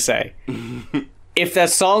you're going to say, if that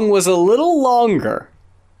song was a little longer,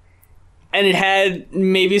 and it had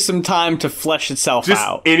maybe some time to flesh itself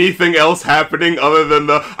out. Anything else happening other than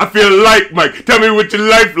the, I feel like, Mike, tell me what your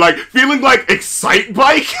life like. Feeling like Excite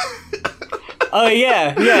Bike? Oh,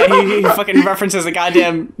 yeah, he fucking references a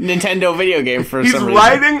goddamn Nintendo video game for some reason. He's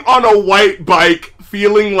riding on a white bike,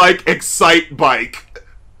 feeling like Excite Bike.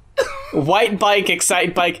 White bike,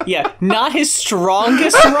 Excite Bike, yeah, not his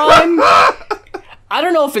strongest rhyme. I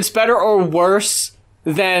don't know if it's better or worse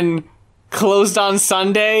than Closed on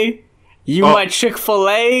Sunday. You my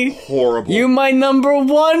Chick-fil-A. Horrible. You my number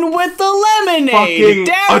one with the lemonade. Fucking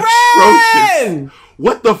Darren! atrocious.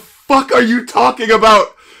 What the fuck are you talking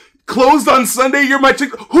about? Closed on Sunday, you're my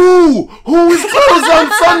chick. Who is closed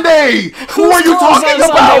on Sunday? Who are you talking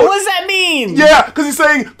about? What does that mean? Yeah, because he's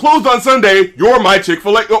saying closed on Sunday. You're my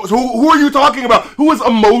Chick-fil-A. Who are you talking about? Who is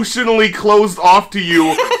emotionally closed off to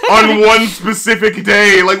you on one specific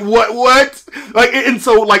day? Like what? Like, and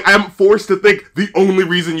so like I'm forced to think the only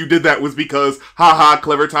reason you did that was because haha,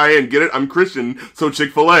 clever tie-in. Get it? I'm Christian, so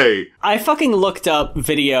Chick-fil-A. I fucking looked up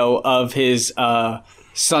video of his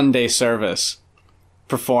Sunday service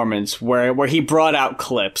performance where he brought out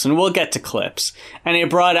clips, and we'll get to clips, and he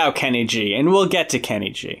brought out Kenny G, and we'll get to Kenny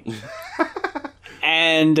G.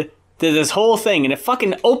 And did this whole thing, and it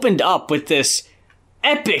fucking opened up with this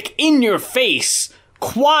epic in-your-face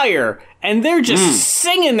choir, and they're just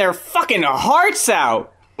singing their fucking hearts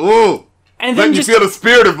out. Ooh, and then you feel the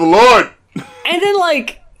spirit of the Lord. And then,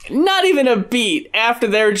 like, not even a beat after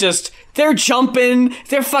they're jumping,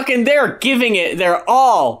 they're giving it their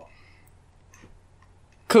all.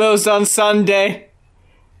 Closed on Sunday.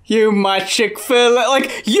 You my Chick-fil-A.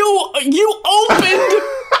 Like, you opened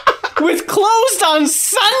with Closed on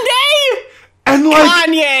Sunday? And like,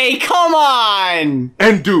 Kanye, come on!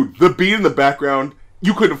 And dude, the beat in the background,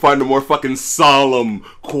 you couldn't find a more fucking solemn,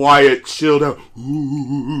 quiet, chilled out.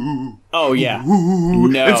 Ooh, oh yeah. Ooh.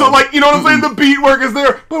 No. And so like, you know what I'm saying? The beat work is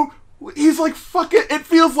there, but he's like, fuck it. It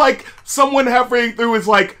feels like someone halfway through is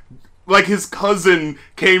like his cousin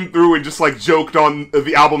came through and just like joked on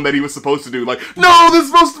the album that he was supposed to do. Like, no, this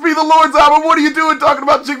is supposed to be the Lord's album. What are you doing talking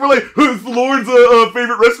about Chick-fil-A? It's the Lord's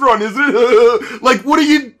favorite restaurant, is it? Like, what are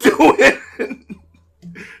you doing?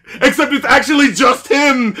 Except it's actually just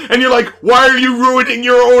him. And you're like, why are you ruining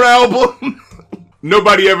your own album?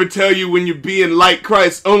 Nobody ever tell you when you're being like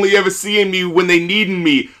Christ, only ever seeing me when they needin'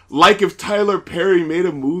 me. Like if Tyler Perry made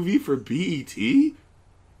a movie for BET?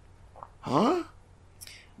 Huh?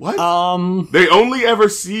 What? They only ever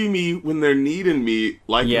see me when they're needing me.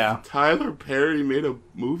 Like if Tyler Perry made a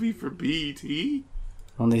movie for BET?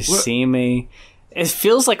 Only see me. It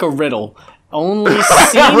feels like a riddle. Only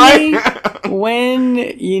see me when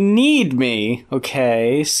you need me.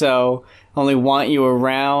 Okay, so only want you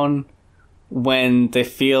around when they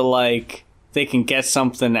feel like they can get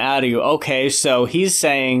something out of you. Okay, so he's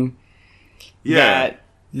saying Yeah.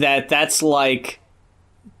 that's like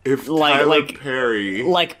If like- Tyler like- Perry...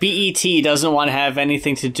 like BET doesn't want to have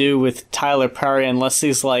anything to do with Tyler Perry unless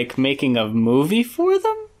he's like making a movie for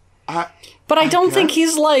them. But I don't think guess.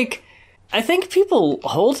 he's like. I think people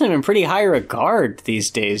hold him in pretty high regard these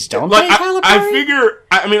days, don't Like, they, Tyler Perry?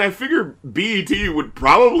 I figure BET would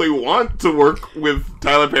probably want to work with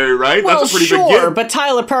Tyler Perry, right? Well, That's a pretty big sure, gig. but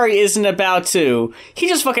Tyler Perry isn't about to. He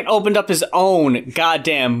just fucking opened up his own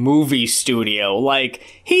goddamn movie studio. Like,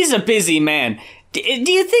 he's a busy man. Do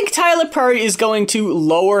you think Tyler Perry is going to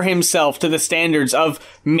lower himself to the standards of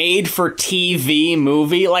made-for-TV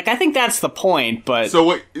movie? Like, I think that's the point, but... So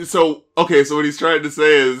what he's trying to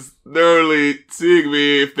say is, they're only seeing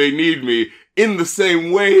me if they need me, in the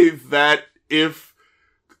same way that if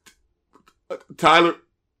Tyler...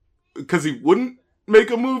 Because he wouldn't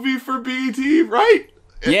make a movie for BET, right?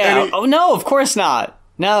 Yeah, oh no, of course not.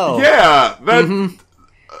 No. Yeah, that...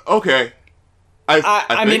 Okay.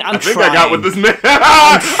 I mean, I'm I think trying. I got what this man.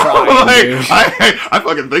 trying, dude. I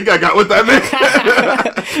fucking think I got what that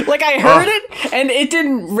meant. Like, I heard it, and it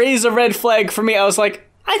didn't raise a red flag for me. I was like,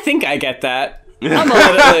 I think I get that. I'm gonna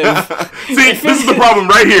let it live. See, this is the problem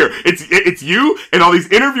right here. It's you and all these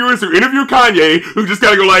interviewers who interview Kanye who just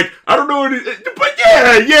gotta go like, I don't know what it is, but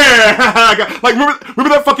yeah. Like, remember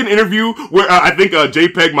that fucking interview where I think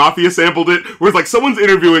JPEG Mafia sampled it, where it's like someone's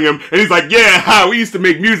interviewing him and he's like, yeah, we used to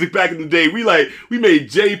make music back in the day. We made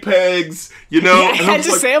JPEGs, you know? Yeah, I And had was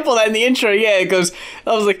to like, sample that in the intro. Yeah, it goes,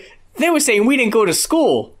 I was like, they were saying we didn't go to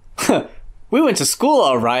school. We went to school,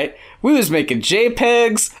 all right. We was making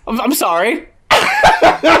JPEGs. I'm sorry.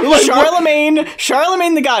 Charlemagne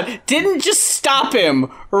the God didn't just stop him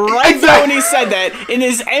right there when he said that in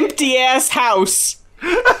his empty ass house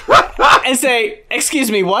and say, "Excuse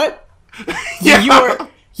me, what? Yeah.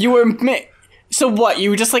 So what? You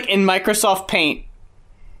were just like in Microsoft Paint,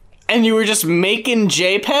 and you were just making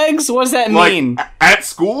JPEGs? What does that mean? Like, at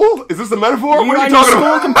school? Is this a metaphor? You What were are on you your talking school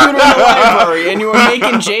about? computer in the library, and you were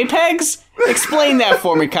making JPEGs? Explain that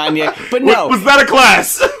for me, Kanye. But no, Was that a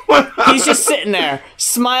class? he's just sitting there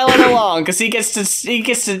smiling along because he gets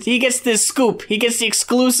this scoop. He gets the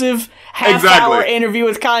exclusive half-hour interview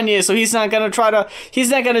with Kanye. So he's not gonna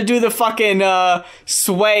do the fucking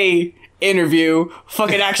Sway interview.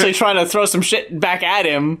 Fucking actually trying to throw some shit back at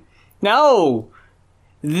him. No.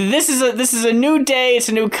 This is a new day. It's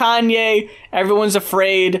a new Kanye. Everyone's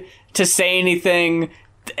afraid to say anything.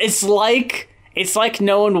 It's like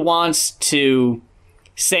no one wants to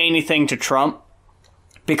say anything to Trump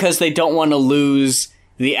because they don't want to lose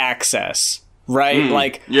the access, right?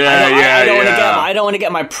 Like, I don't want to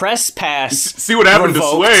get my press pass. See what happened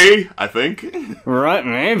revoked. to Sway, I think. Right,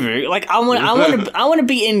 maybe. Like, I want to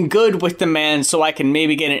be in good with the man so I can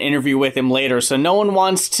maybe get an interview with him later. So no one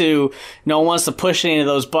wants to push any of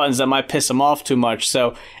those buttons that might piss him off too much.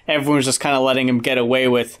 So everyone's just kind of letting him get away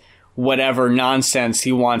with whatever nonsense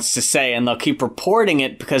he wants to say, and they'll keep reporting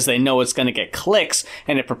it because they know it's going to get clicks,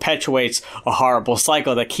 and it perpetuates a horrible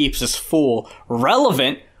cycle that keeps this fool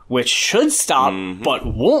relevant, which should stop, but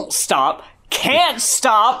won't stop, can't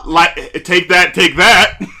stop. Like, take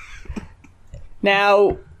that.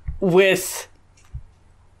 Now, with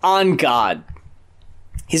On God,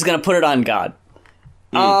 he's going to put it on God.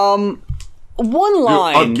 One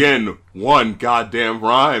line. Again, one goddamn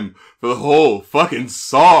rhyme for the whole fucking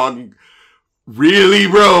song. Really,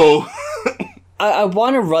 bro? I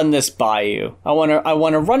want to run this by you. I want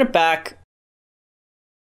to run it back.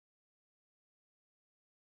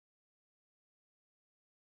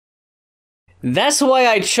 That's why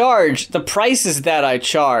I charge the prices that I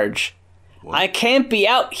charge. What? I can't be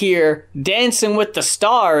out here dancing with the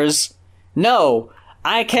stars. No,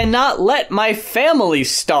 I cannot let my family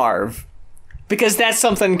starve. Because that's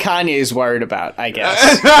something Kanye's worried about, I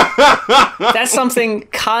guess. That's something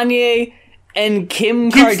Kanye and Kim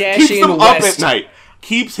Kardashian keeps him West... up at night.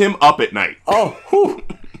 Keeps him up at night. Oh, whew.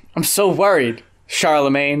 I'm so worried,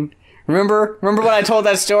 Charlemagne. Remember when I told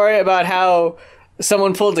that story about how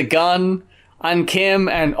someone pulled a gun on Kim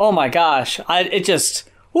and oh my gosh, it just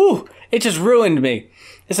ruined me.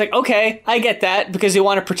 It's like, okay, I get that because you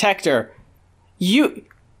want to protect her. You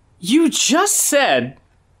just said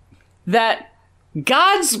that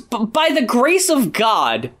by the grace of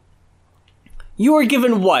God, you were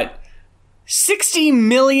given what? $60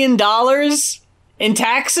 million in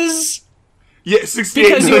taxes? Yeah, 68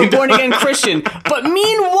 because you were million. born again Christian. But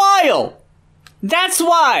meanwhile, that's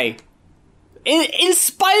why, in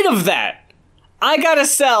spite of that, I gotta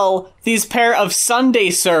sell these pair of Sunday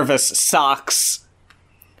service socks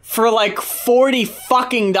for like $40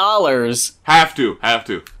 fucking dollars. Have to.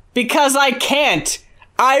 Because I can't.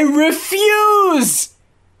 I refuse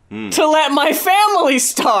to let my family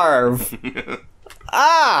starve.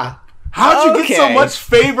 How'd you get so much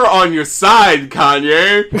favor on your side,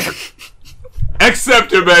 Kanye?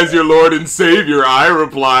 Accept him as your Lord and Savior, I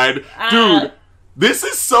replied. Dude, this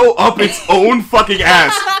is so up its own fucking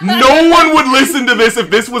ass. No one would listen to this if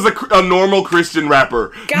this was a normal Christian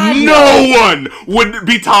rapper. God, no one would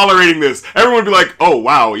be tolerating this. Everyone would be like, oh,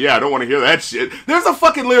 wow, yeah, I don't want to hear that shit. There's a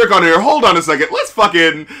fucking lyric on here. Hold on a second. Let's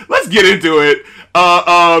get into it.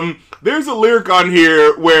 There's a lyric on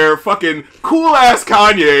here where fucking cool-ass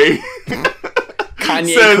Kanye...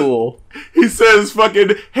 Kanye says, cool. He says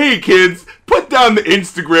fucking, hey kids, put down the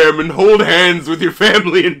Instagram and hold hands with your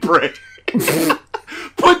family and pray.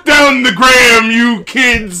 Put down the gram, you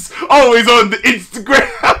kids. Always on the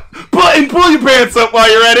Instagram. Pull your pants up while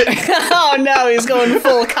you're at it. Oh no, he's going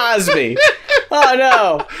full Cosby. Oh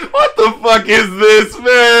no. What the fuck is this,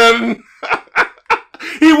 man?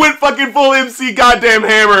 He went fucking full MC goddamn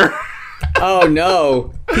Hammer. Oh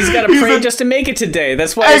no. He's got to pray just to make it today.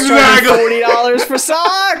 That's why he's charging $40 for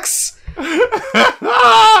socks.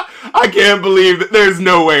 I can't believe that. There's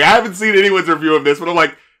no way. I haven't seen anyone's review of this, but I'm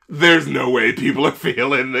like, there's no way people are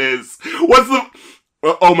feeling this. What's the...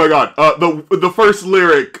 oh my god. The first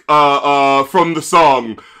lyric from the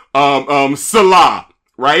song, Salah,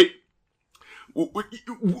 right?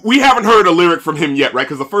 We haven't heard a lyric from him yet, right?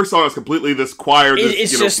 Because the first song is completely this choir.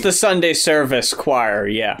 It's just the Sunday service choir,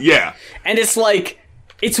 yeah. Yeah. And it's like,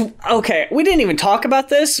 it's, okay, we didn't even talk about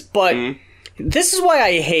this, but this is why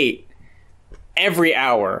I hate Every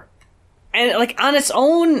Hour. And, like, on its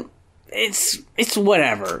own, it's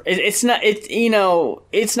whatever. It's not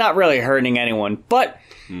really hurting anyone. But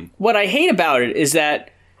what I hate about it is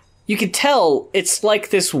that you can tell it's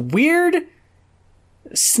like this weird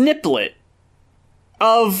snippet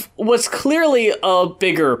of what's clearly a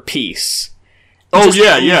bigger piece. Oh,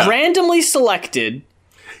 yeah. Randomly selected,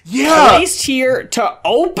 placed here to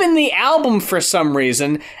open the album for some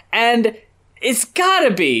reason, and it's gotta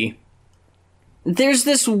be. There's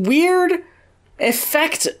this weird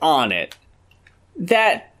effect on it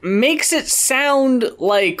that makes it sound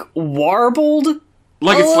like warbled.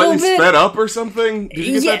 Like it's slightly sped up or something? Did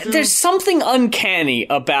you get that too? There's something uncanny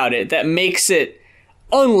about it that makes it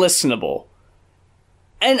unlistenable.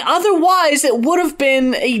 And otherwise, it would have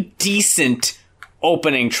been a decent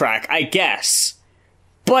opening track, I guess.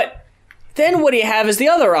 But then what do you have is the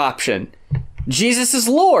other option. Jesus is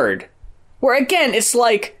Lord. Where, again, it's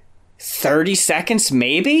like 30 seconds,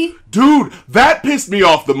 maybe? Dude, that pissed me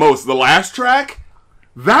off the most. The last track?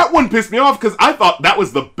 That one pissed me off because I thought that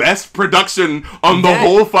was the best production on the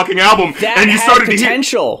whole fucking album. And you started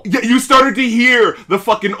potential. You started to hear the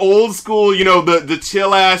fucking old school, the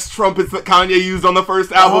chill ass trumpets that Kanye used on the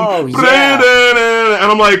first album. Oh, yeah.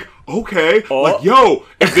 And I'm like, okay. Like, yo,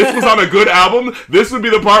 if this was on a good album, this would be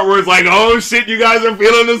the part where it's like, oh shit, you guys are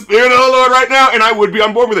feeling the Spirit of the Lord right now, and I would be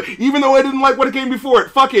on board with it. Even though I didn't like what came before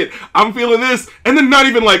it. Fuck it. I'm feeling this. And then not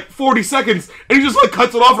even like 40 seconds, and he just like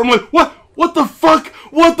cuts it off. I'm like, what? What the fuck?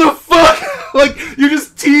 What the fuck? Like, you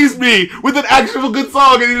just teased me with an actual good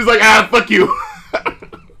song, and you're just like, fuck you.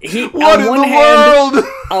 What in the world?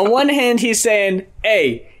 On one hand, he's saying,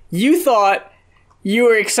 hey, you thought you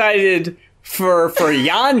were excited for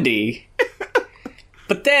Yandhi,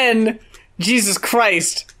 but then Jesus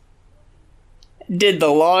Christ did the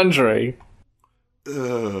laundry. And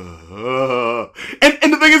the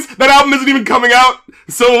thing is, that album isn't even coming out,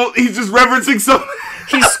 so he's just referencing something.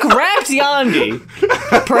 He scrapped Yandhi,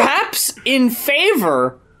 perhaps in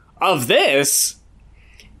favor of this,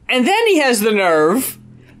 and then he has the nerve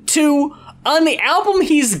to, on the album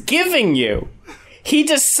he's giving you, he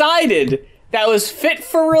decided that was fit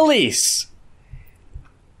for release.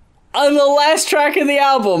 On the last track of the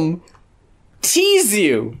album, tease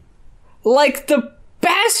you like the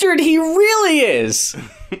bastard he really is.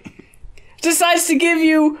 Decides to give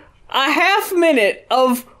you a half minute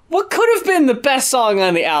of what could have been the best song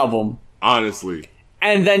on the album. Honestly.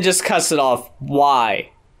 And then just cuts it off. Why?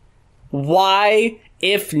 Why,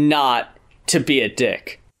 if not to be a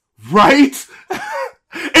dick? Right?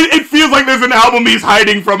 It feels like there's an album he's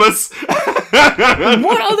hiding from us.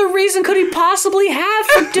 What other reason could he possibly have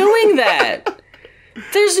for doing that?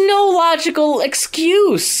 There's no logical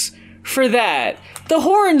excuse for that. The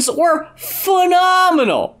horns were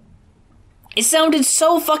phenomenal. It sounded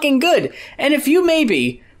so fucking good. And if you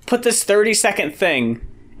maybe put this 30-second thing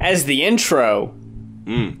as the intro,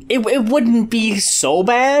 it wouldn't be so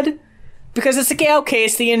bad. Because it's like, yeah, okay,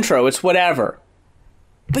 it's the intro, it's whatever.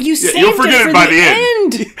 But you saved you'll forget it by the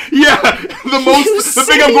end. Yeah, the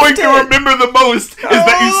thing I'm going to remember the most is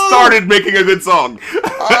that you started making a good song.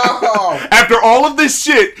 Oh. After all of this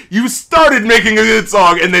shit, you started making a good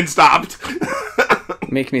song and then stopped.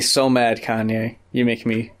 Make me so mad, Kanye. You make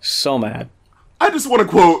me so mad. I just want to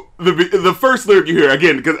quote the first lyric you hear,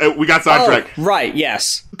 again, because we got sidetracked. Oh, right,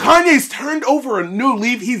 yes. Kanye's turned over a new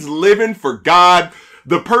leaf. He's living for God.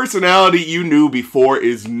 The personality you knew before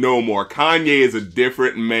is no more. Kanye is a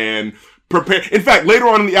different man. In fact, later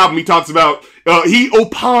on in the album, he talks about, he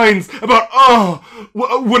opines about,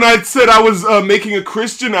 when I said I was making a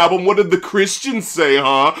Christian album, what did the Christians say,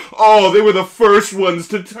 huh? Oh, they were the first ones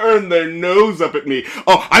to turn their nose up at me.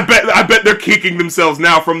 Oh, I bet they're kicking themselves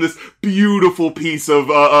now from this beautiful piece of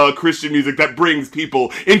Christian music that brings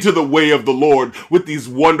people into the way of the Lord with these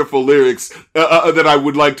wonderful lyrics that I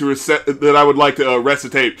would like to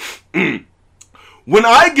recitate. When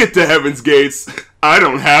I get to heaven's gates, I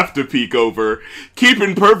don't have to peek over.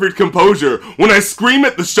 Keeping perfect composure. When I scream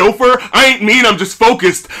at the chauffeur, I ain't mean, I'm just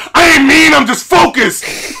focused. I ain't mean, I'm just focused.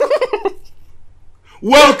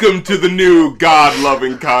 Welcome to the new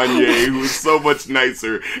God-loving Kanye, who is so much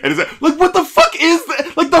nicer. And is like, what the fuck is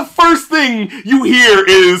that? Like, the first thing you hear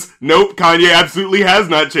is, nope, Kanye absolutely has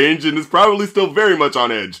not changed and is probably still very much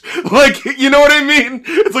on edge. Like, you know what I mean?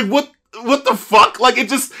 It's like, what the fuck? Like, it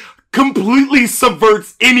just completely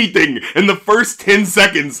subverts anything in the first 10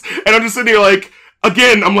 seconds. And I'm just sitting here like,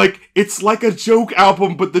 again, I'm like, it's like a joke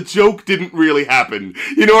album, but the joke didn't really happen.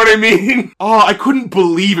 You know what I mean? Oh, I couldn't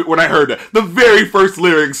believe it when I heard it. The very first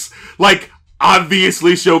lyrics, like,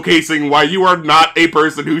 obviously showcasing why you are not a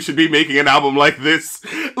person who should be making an album like this.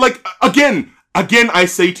 Like, again, I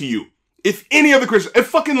say to you, if any other Christian, if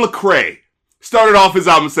fucking Lecrae started off his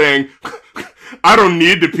album saying, I don't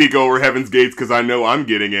need to peek over heaven's gates because I know I'm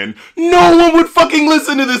getting in, no one would fucking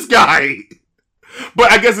listen to this guy. But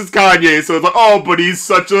I guess it's Kanye, so it's like, oh, but he's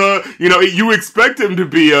such a, you expect him to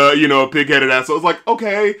be a pig-headed ass. So it's like,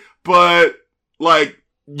 okay, but, like,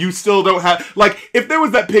 you still don't have, like, if there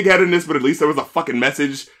was that pig-headedness, but at least there was a fucking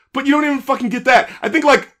message, but you don't even fucking get that. I think,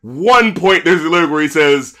 like, one point, there's a lyric where he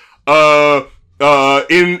says,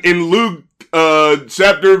 in Luke,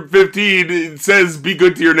 chapter 15, it says, be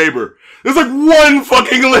good to your neighbor. There's like one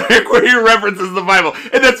fucking lyric where he references the Bible,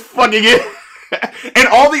 and that's fucking it. And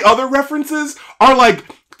all the other references are like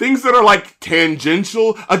things that are like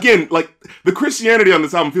tangential. Again, like the Christianity on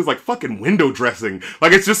this album feels like fucking window dressing.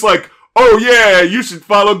 Like it's just like, oh yeah, you should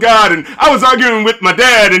follow God. And I was arguing with my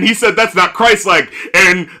dad, and he said that's not Christ-like.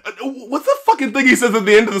 And what's the fucking thing he says at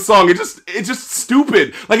the end of the song? It's just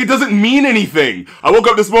stupid. Like it doesn't mean anything. I woke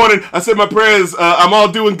up this morning, I said my prayers, I'm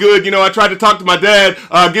all doing good. I tried to talk to my dad,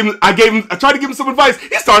 I tried to give him some advice.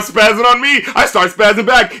 He starts spazzing on me. I start spazzing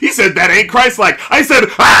back. He said that ain't Christ-like. I said,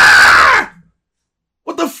 ah!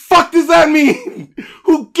 What the fuck does that mean?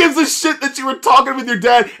 Who gives a shit that you were talking with your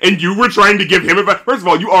dad and you were trying to give him advice? First of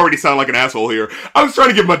all, you already sound like an asshole here. I was trying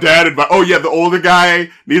to give my dad advice. Oh yeah, the older guy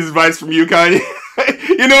needs advice from you, Kanye.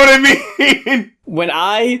 You know what I mean? When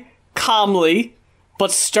I calmly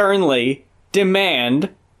but sternly demand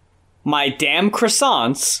my damn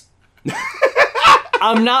croissants,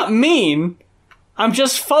 I'm not mean. I'm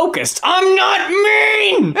just focused. I'm not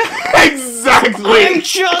mean! Exactly! I'm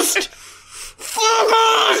just focused!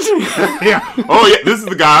 Yeah. Oh yeah, this is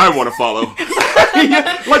the guy I want to follow.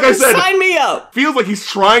 Yeah, like I said, sign me up. Feels like he's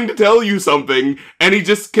trying to tell you something, and he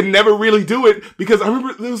just can never really do it, because I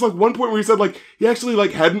remember there was like one point where he said like, he actually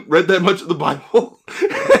like hadn't read that much of the Bible.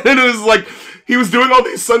 And it was like, he was doing all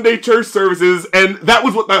these Sunday church services, and that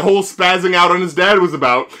was what that whole spazzing out on his dad was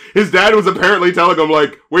about. His dad was apparently telling him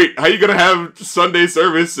like, wait, how you gonna have Sunday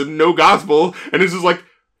service and no gospel? And it's just like,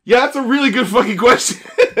 yeah, that's a really good fucking question.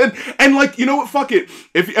 And like, you know what, fuck it.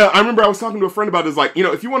 If I remember I was talking to a friend about this, like,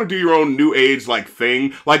 if you want to do your own new age, like,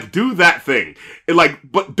 thing, like, do that thing. And, like,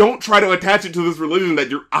 but don't try to attach it to this religion that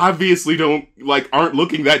you obviously aren't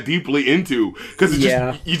looking that deeply into. Because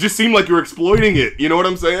you just seem like you're exploiting it. You know what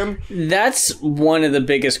I'm saying? That's one of the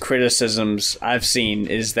biggest criticisms I've seen,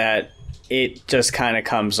 is that it just kind of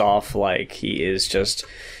comes off like he is just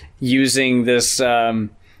using this,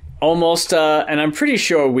 almost, and I'm pretty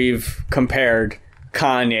sure we've compared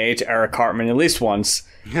Kanye to Eric Cartman at least once.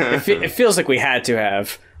 It feels like we had to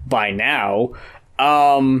have by now.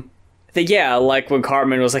 Like when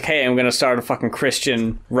Cartman was like, hey, I'm gonna start a fucking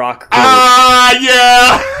Christian rock group.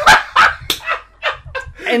 Yeah!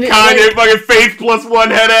 And Kanye fucking faith plus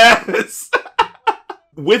one head ass.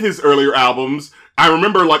 With his earlier albums, I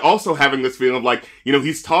remember like also having this feeling of like,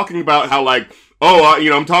 he's talking about how like,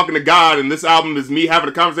 I'm talking to God, and this album is me having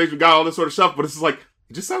a conversation with God, all this sort of stuff. But it's just like,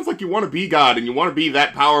 It just sounds like you want to be God and you want to be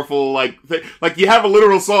that powerful, like you have a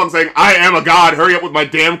literal song saying, I am a God, hurry up with my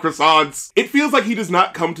damn croissants. It feels like he does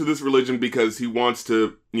not come to this religion because he wants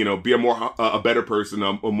to, be a better person,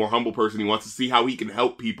 a more humble person. He wants to see how he can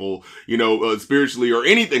help people, spiritually or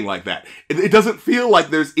anything like that. It doesn't feel like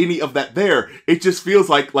there's any of that there. It just feels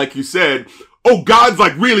like you said, oh, God's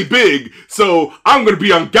like really big, so I'm gonna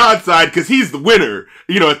be on God's side because he's the winner,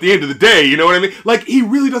 at the end of the day, you know what I mean? Like, he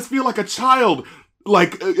really does feel like a child,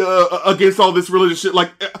 against all this religious shit.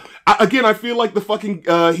 Again, I feel like the fucking,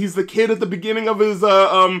 he's the kid at the beginning of his,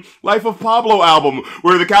 Life of Pablo album,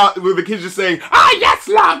 where the kid's just saying, yes,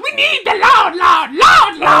 Lord, we need the Lord, Lord.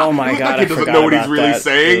 Oh my God, that kid doesn't know what he's really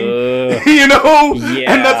saying,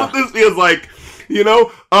 Yeah. And that's what this feels like.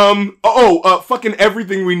 Fucking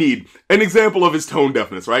everything we need. An example of his tone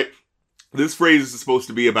deafness, right? This phrase is supposed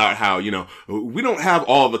to be about how, we don't have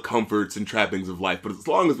all the comforts and trappings of life, but as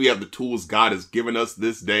long as we have the tools God has given us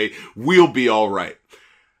this day, we'll be all right.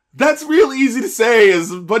 That's real easy to say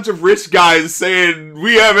as a bunch of rich guys saying,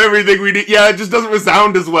 we have everything we need. Yeah, it just doesn't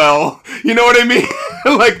resound as well. You know what I mean?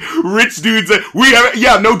 Like, rich dudes say,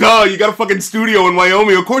 no duh, you got a fucking studio in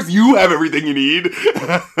Wyoming. Of course you have everything you need.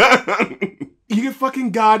 You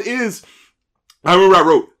fucking God is. I remember I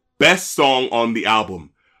wrote, best song on the album.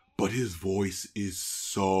 But his voice is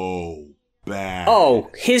so bad.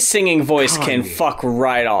 Oh, his singing voice can fuck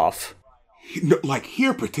right off.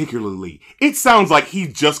 Here particularly, it sounds like he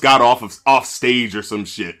just got off stage or some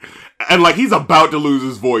shit. And he's about to lose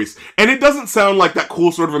his voice. And it doesn't sound like that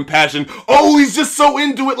cool sort of impassioned, oh, he's just so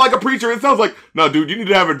into it like a preacher. It sounds like, no, dude, you need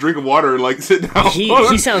to have a drink of water and sit down.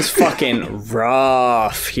 He sounds fucking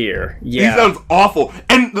rough here. Yeah. He sounds awful.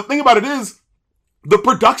 And the thing about it is, the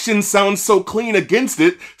production sounds so clean against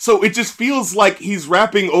it, so it just feels like he's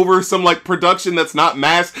rapping over some, production that's not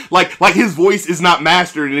like his voice is not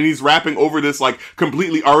mastered, and he's rapping over this,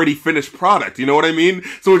 completely already finished product, you know what I mean?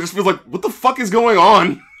 So it just feels like, what the fuck is going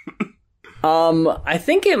on? I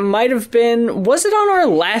think it might have been, was it on our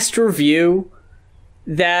last review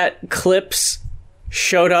that Clips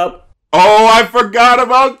showed up? Oh, I forgot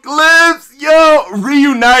about Clips! Yo,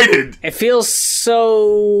 reunited! It feels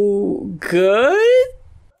so good?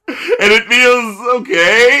 And it feels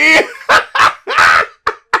okay?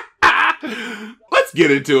 Let's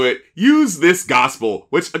get into it. Use this gospel,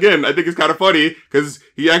 which, again, I think is kind of funny, because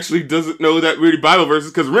he actually doesn't know that really Bible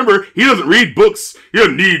verses, because remember, he doesn't read books. He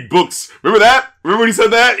doesn't need books. Remember that? Remember when he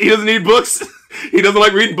said that? He doesn't need books? He doesn't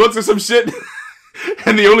like reading books or some shit?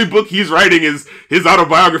 And the only book he's writing is his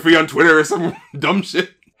autobiography on Twitter or some dumb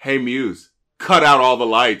shit. Hey, Muse, cut out all the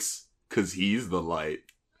lights, cause he's the light.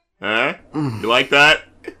 Huh? You like that?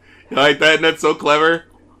 You like that? Isn't that so clever?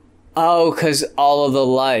 Oh, cause all of the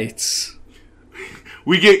lights.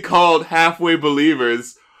 We get called halfway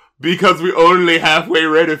believers because we only halfway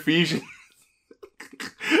read Ephesians.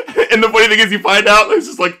 And the funny thing is, you find out, it's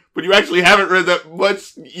just but you actually haven't read that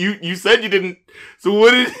much. You said you didn't. So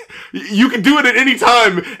you can do it at any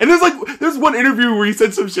time. And there's one interview where he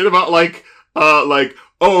said some shit about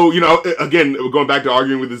again, going back to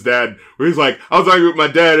arguing with his dad, where he's like, I was arguing with my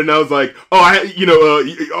dad, and I was like,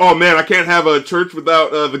 oh man, I can't have a church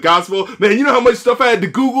without the gospel. Man, you know how much stuff I had to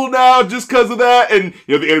Google now just because of that? And,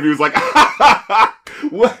 the interview was like,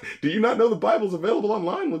 what? Do you not know the Bible's available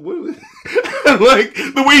online? What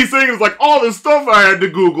the way he's saying it is all this stuff I had to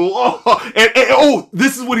Google. And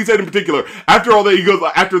this is what he said in particular. After all that, he goes,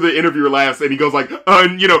 after the interviewer laughs, and he goes I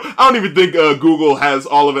don't even think Google has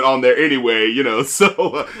all of it on there anyway,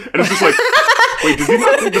 so, and it's just wait, does he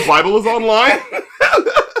not think the Bible is online?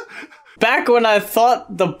 Back when I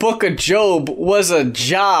thought the Book of Job was a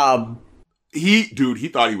job. He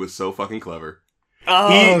thought he was so fucking clever.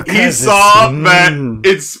 Oh, he saw that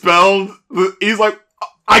it's spelled, he's like,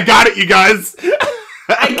 I got it, you guys.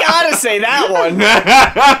 I gotta say that one.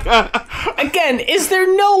 Again, is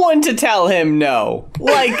there no one to tell him no?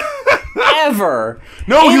 Ever.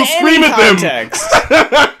 No, he'll scream at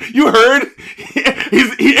them. You heard?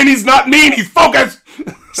 He's not mean, he's focused.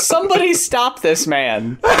 Somebody stop this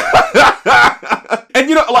man. And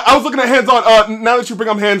I was looking at Hands On, now that you bring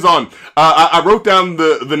up Hands On, I wrote down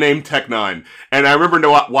the name Tech Nine, and I remember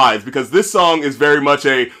why. It's because this song is very much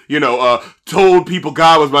told people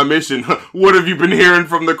God was my mission. What have you been hearing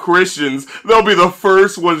from the Christians? They'll be the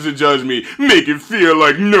first ones to judge me. Make it feel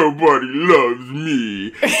like nobody loves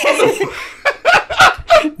me.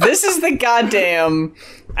 This is the goddamn...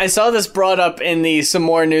 I saw this brought up in the Some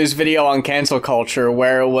More News video on cancel culture,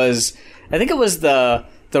 where it was... I think it was the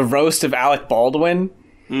roast of Alec Baldwin,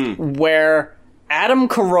 where Adam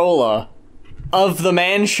Carolla of The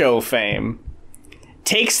Man Show fame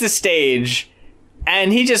takes the stage,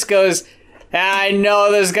 and he just goes, I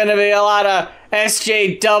know there's gonna be a lot of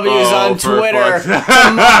SJWs on for Twitter fuck's-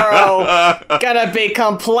 tomorrow gonna be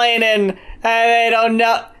complaining and they don't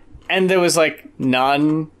know. And there was like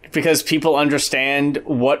none, because people understand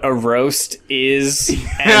what a roast is,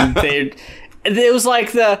 and it was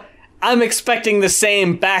like I'm expecting the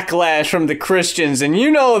same backlash from the Christians, and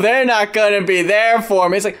they're not gonna be there for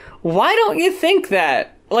me. It's like, why don't you think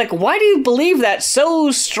that? Like, why do you believe that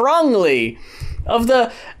so strongly?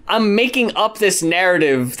 I'm making up this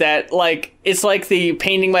narrative that, like, it's like the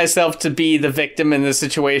painting myself to be the victim in the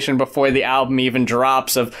situation before the album even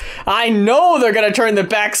drops of, I know they're gonna turn their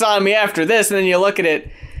backs on me after this, and then you look at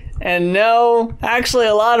it, and no, actually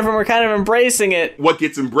a lot of them are kind of embracing it. What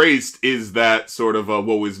gets embraced is that sort of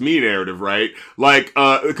woe is me narrative, right? Like,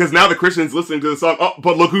 because now the Christians listening to the song, oh,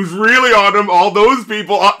 but look who's really on them, all those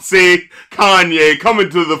people, see, Kanye,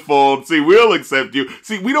 coming to the fold, see, we'll accept you.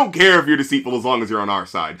 See, we don't care if you're deceitful as long as you're on our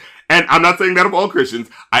side. And I'm not saying that of all Christians.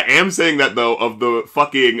 I am saying that, though, of the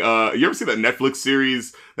fucking, you ever see that Netflix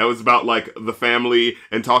series that was about, like, the family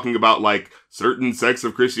and talking about, like, certain sects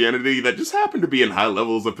of Christianity that just happen to be in high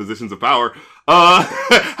levels of positions of power,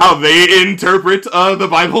 how they interpret, the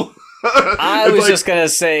Bible? I was just gonna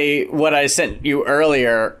say what I sent you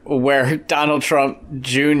earlier, where Donald Trump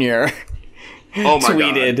Jr. Oh my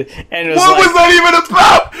tweeted, God. and it was what like, was that even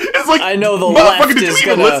about? It's like, I know the motherfucker, left did you is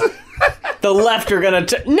even gonna... listen? The left are gonna...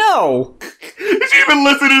 No! Did you even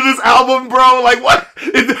listen to this album, bro? Like, what?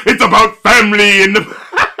 It's about family and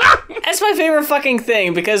That's my favorite fucking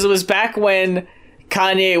thing, because it was back when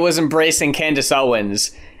Kanye was embracing Candace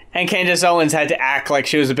Owens, and Candace Owens had to act like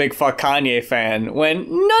she was a big fuck Kanye fan, when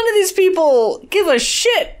none of these people give a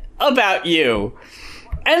shit about you.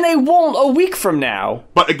 And they won't a week from now.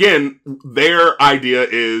 But again, their idea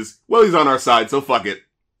is, well, he's on our side, so fuck it.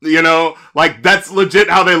 You know, like, that's legit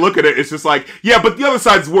how they look at it. It's just like, yeah, but the other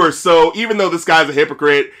side's worse. So even though this guy's a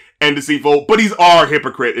hypocrite and deceitful, but he's our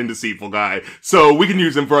hypocrite and deceitful guy. So we can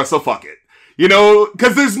use him for us, so fuck it. You know,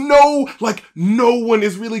 because there's no one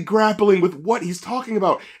is really grappling with what he's talking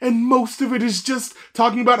about. And most of it is just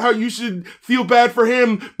talking about how you should feel bad for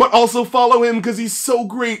him, but also follow him because he's so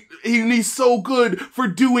great. He's so good for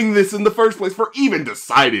doing this in the first place, for even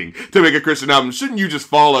deciding to make a Christian album. Shouldn't you just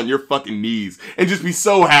fall on your fucking knees and just be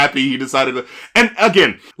so happy he decided to... And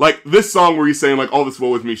again, like, this song where he's saying, like, all this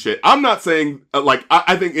woe with me shit. I'm not saying,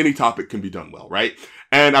 I think any topic can be done well, right?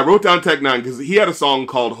 And I wrote down Tech Nine because he had a song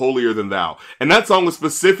called Holier Than Thou. And that song was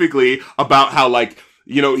specifically about how, like,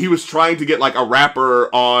 you know, he was trying to get, like,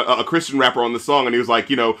 a Christian rapper on the song. And he was like,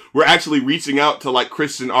 you know, we're actually reaching out to, like,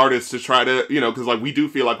 Christian artists to try to, you know, because, like, we do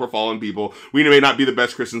feel like we're fallen people. We may not be the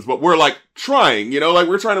best Christians, but we're, like, trying, you know, like,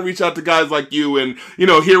 we're trying to reach out to guys like you and, you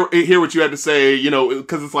know, hear what you had to say, you know,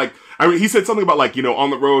 because it's like, I mean, he said something about, like, you know, on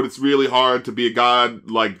the road, it's really hard to be a God,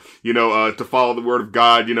 like, you know, to follow the word of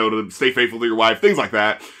God, you know, to stay faithful to your wife, things like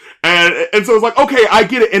that. And so it's like, okay, I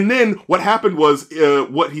get it. And then what happened was,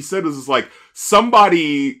 what he said was like,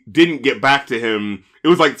 somebody didn't get back to him. It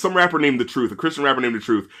was like some rapper named The Truth, a Christian rapper named The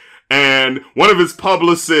Truth. And one of his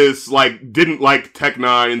publicists, like, didn't like Tech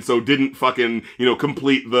Nine, so didn't fucking, you know,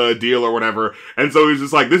 complete the deal or whatever. And so he was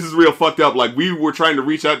just like, this is real fucked up. Like, we were trying to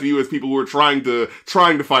reach out to you as people who were trying to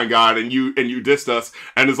find God, and you dissed us.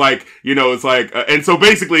 And it's like, you know, it's like, and so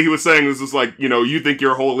basically he was saying this is like, you know, you think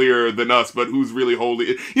you're holier than us, but who's really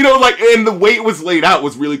holy? You know, like, and the way it was laid out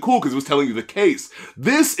was really cool because it was telling you the case.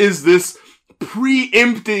 This is this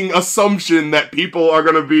preempting assumption that people are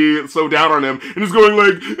gonna be so down on him and just going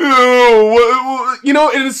like, oh, you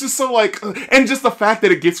know, and it's just so like, and just the fact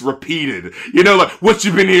that it gets repeated, you know, like, what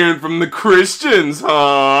you been hearing from the Christians,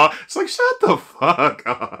 huh? It's like, shut the fuck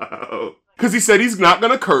up. Because he said he's not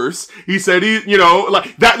gonna curse. He said you know,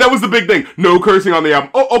 like, that was the big thing. No cursing on the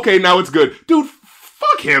album. Oh, okay, now it's good. Dude,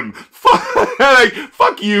 fuck him.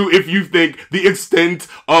 Fuck you if you think the extent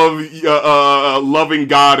of loving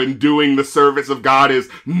God and doing the service of God is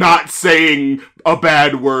not saying a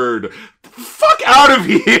bad word. Fuck out of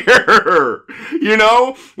here! You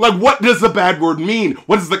know? Like, what does the bad word mean?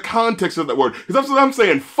 What is the context of that word? Because that's what I'm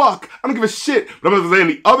saying. Fuck. I don't give a shit. But I'm saying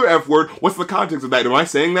the other F word, what's the context of that? Am I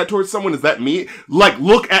saying that towards someone? Is that me? Like,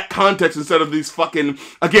 look at context instead of these fucking,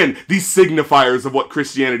 again, these signifiers of what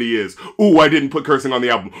Christianity is. Ooh, I didn't put cursing on the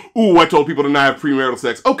album. Ooh, I told people to not have premarital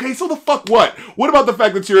sex. Okay, so the fuck what? What about the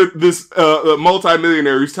fact that you're this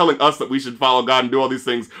multi-millionaire who's telling us that we should follow God and do all these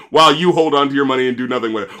things while you hold on to your money and do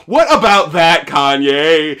nothing with it? What about about that,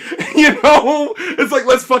 Kanye. It's like,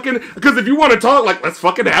 let's fucking, because if you want to talk, like, let's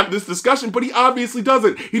fucking have this discussion, but he obviously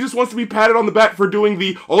doesn't. He just wants to be patted on the back for doing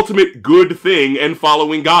the ultimate good thing and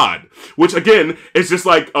following God. Which, again, is just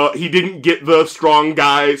like, he didn't get the strong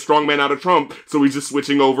man out of Trump, so he's just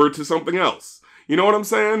switching over to something else. You know what I'm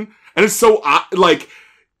saying? And it's so, like,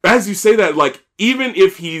 as you say that, like, even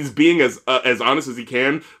if he's being as honest as he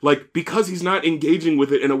can, like, because he's not engaging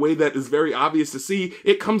with it in a way that is very obvious to see,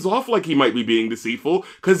 it comes off like he might be being deceitful,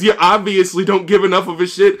 because you obviously don't give enough of a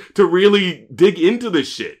shit to really dig into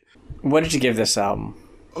this shit. What did you give this album?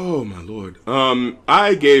 Oh, my lord.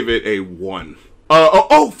 I gave it a 1.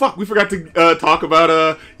 Fuck, we forgot to talk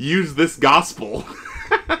about Use This Gospel.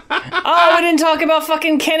 Oh, we didn't talk about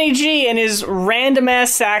fucking Kenny G and his random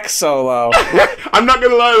ass sax solo. I'm not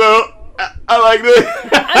gonna lie though, I liked it.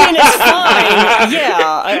 I mean, it's fine.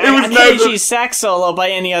 Yeah, it was Kenny nice. G's sax solo by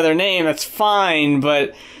any other name, that's fine.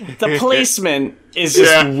 But the placement is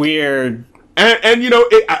just weird. And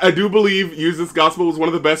I do believe Use This Gospel was one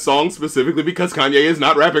of the best songs, specifically because Kanye is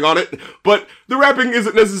not rapping on it. But the rapping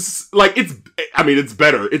isn't necessarily, like, it's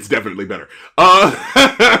better. It's definitely better.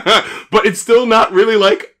 But it's still not really,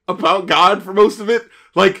 like, about God for most of it.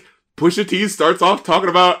 Like, Pusha T starts off talking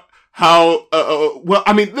about how,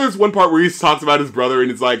 there's one part where he talks about his brother and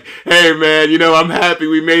it's like, hey man, I'm happy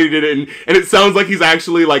we made it, and it sounds like he's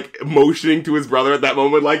actually like motioning to his brother at that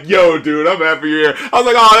moment, like, yo dude, I'm happy you're here. I was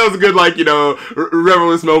like, oh, that was a good, like,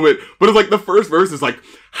 revelous moment. But it's like the first verse is like,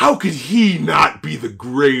 how could he not be the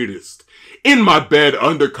greatest? In my bed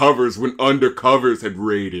undercovers when undercovers had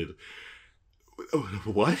raided.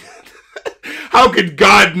 What? How could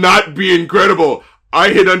God not be incredible?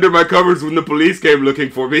 I hid under my covers when the police came looking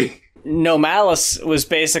for me. No Malice was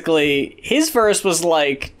basically, his verse was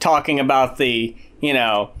like talking about the,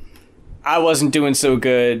 I wasn't doing so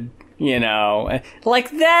good, like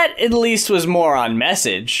that at least was more on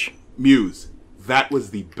message. Muse, that was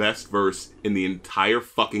the best verse in the entire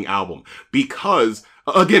fucking album, because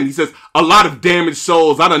again, he says, a lot of damaged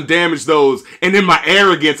souls, I done damaged those, and in my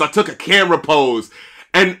arrogance I took a camera pose.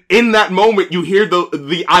 And in that moment, you hear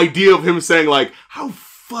the idea of him saying, like,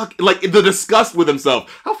 the disgust with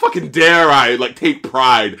himself. How fucking dare I, like, take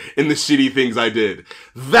pride in the shitty things I did.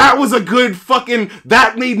 That was a good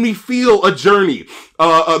that made me feel a journey.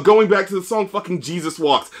 Going back to the song fucking Jesus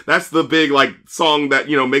Walks. That's the big, like, song that,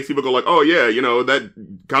 makes people go like, oh yeah, that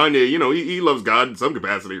Kanye, he loves God in some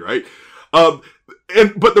capacity, right? But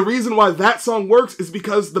the reason why that song works is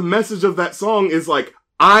because the message of that song is like,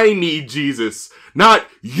 I need Jesus, not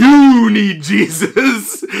you need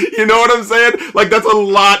Jesus. You know what I'm saying? Like, that's a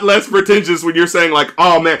lot less pretentious when you're saying, like,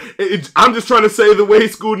 oh man, I'm just trying to say the way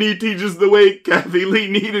School Need teaches, the way Kathy Lee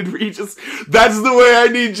needed Regis, that's the way I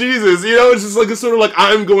need Jesus. It's just like, it's sort of like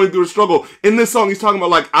I'm going through a struggle. In this song, he's talking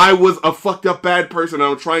about, like, I was a fucked up bad person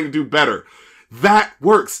and I'm trying to do better. That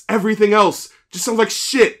works. Everything else just sounds like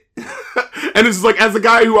shit. And it's just like, as a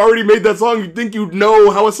guy who already made that song, you'd think you'd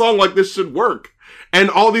know how a song like this should work. And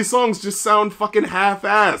all these songs just sound fucking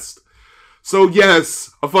half-assed. So yes,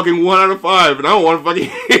 a fucking 1 out of 5, and I don't want to fucking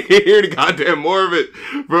hear the goddamn more of it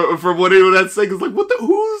for what anyone that's saying. It's like,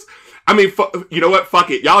 you know what? Fuck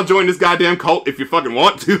it. Y'all join this goddamn cult if you fucking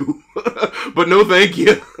want to. But no thank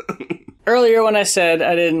you. Earlier when I said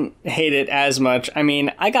I didn't hate it as much,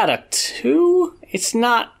 I got a 2. It's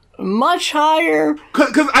not much higher.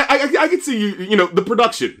 Cause I can see the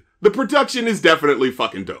production. The production is definitely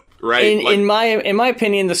fucking dope, right? In my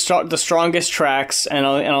opinion, the strongest tracks, and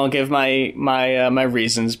I'll give my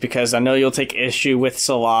reasons because I know you'll take issue with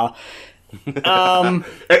Salah. I'm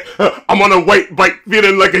on a white bike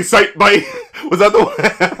feeling like a sight bite. Was that the one?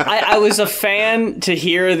 I was a fan to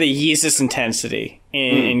hear the Yeezus intensity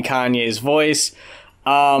in Kanye's voice.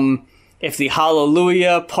 If the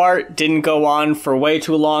Hallelujah part didn't go on for way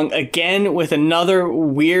too long, again with another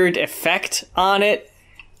weird effect on it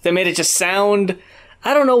that made it just sound,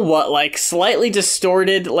 I don't know what, like slightly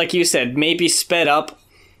distorted, like you said, maybe sped up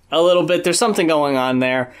a little bit. There's something going on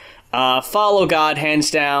there. Follow God, hands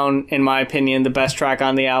down, in my opinion, the best track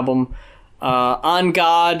on the album. On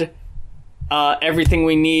God, Everything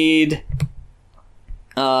We Need,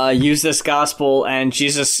 Use This Gospel, and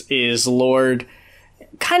Jesus is Lord.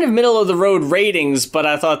 Kind of middle of the road ratings, but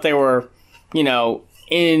I thought they were,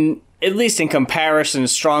 at least in comparison,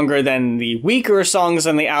 stronger than the weaker songs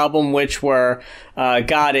on the album, which were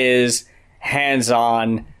God Is, Hands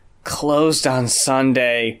On, Closed on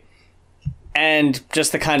Sunday, and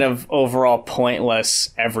just the kind of overall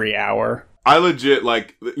pointless Every Hour. I legit,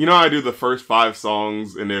 like, I do the first 5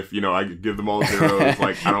 songs, and if, I give them all zeros,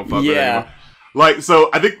 like, I don't fuck with it anymore. Like, so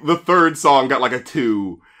I think the third song got like a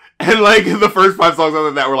 2, And like the first 5 songs other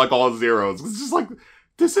than that were like all zeros. It's just like,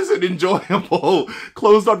 this isn't enjoyable.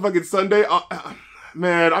 Closed on fucking Sunday.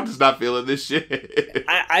 Man, I'm just not feeling this shit.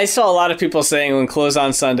 I saw a lot of people saying when Close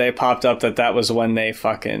on Sunday popped up that was when they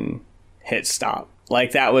fucking hit stop.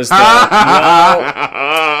 Like that was the, I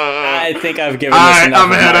think I've given this enough of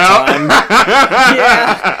my time.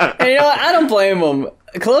 Yeah. And you know what? I don't blame them.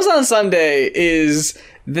 Close on Sunday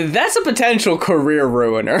that's a potential career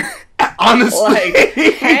ruiner. Honestly. Like,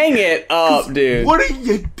 hang it up, dude. What are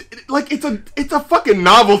you... Like, it's a fucking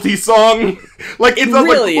novelty song. Like, it's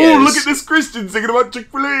really like, oh, is. look at this Christian singing about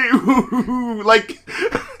Chick-fil-A. Like,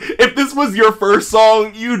 if this was your first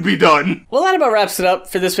song, you'd be done. Well, that about wraps it up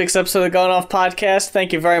for this week's episode of the Going Off Podcast.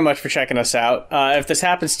 Thank you very much for checking us out. If this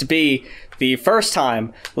happens to be the first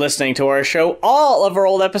time listening to our show, all of our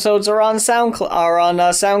old episodes are on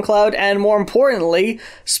SoundCloud and, more importantly,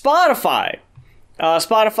 Spotify.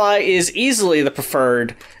 Spotify is easily the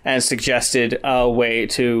preferred and suggested way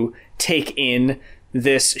to take in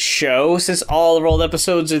this show. Since all of our old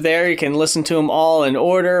episodes are there, you can listen to them all in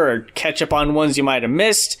order or catch up on ones you might have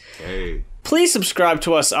missed. Hey. Please subscribe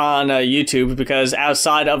to us on YouTube, because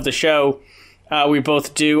outside of the show, we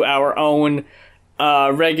both do our own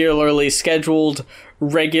regularly scheduled,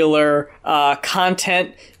 regular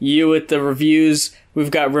content. You with the reviews. We've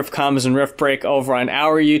got Riff Coms and Riff Break over on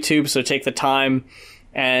our YouTube, so take the time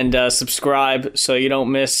and subscribe so you don't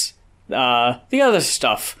miss the other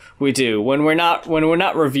stuff we do when we're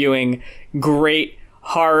not reviewing great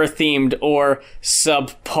horror-themed or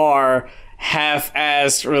subpar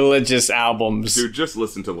half-assed religious albums. Dude, just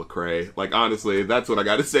listen to Lecrae. Like, honestly, that's what I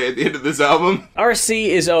gotta say at the end of this album. RC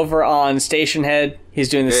is over on Stationhead. He's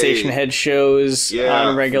doing the Stationhead shows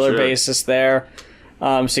on a regular basis there.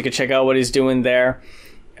 So you can check out what he's doing there.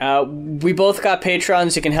 We both got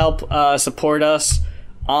Patrons you can help support us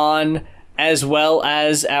on, as well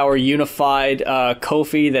as our unified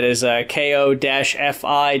Ko-fi that is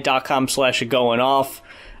ko-fi.com/goingoff.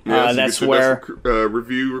 That's where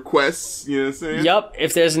review requests, you know what I'm saying? Yep.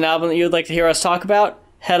 If there's an album that you'd like to hear us talk about,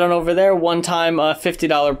 head on over there. One-time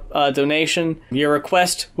 $50 donation. Your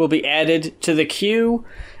request will be added to the queue,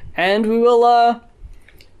 and we'll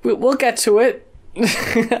get to it. I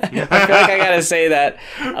feel like I gotta say that.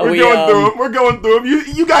 We're going through them.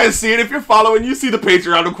 You guys see it. If you're following, you see the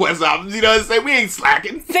Patreon request albums. You know what I'm saying? We ain't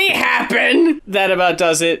slacking. They happen! That about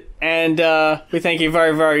does it. And we thank you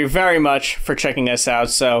very, very, very much for checking us out.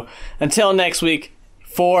 So until next week,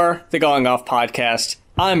 for the Going Off Podcast,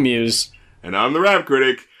 I'm Muse. And I'm the Rap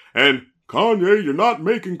Critic. And Kanye, you're not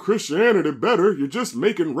making Christianity better. You're just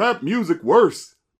making rap music worse.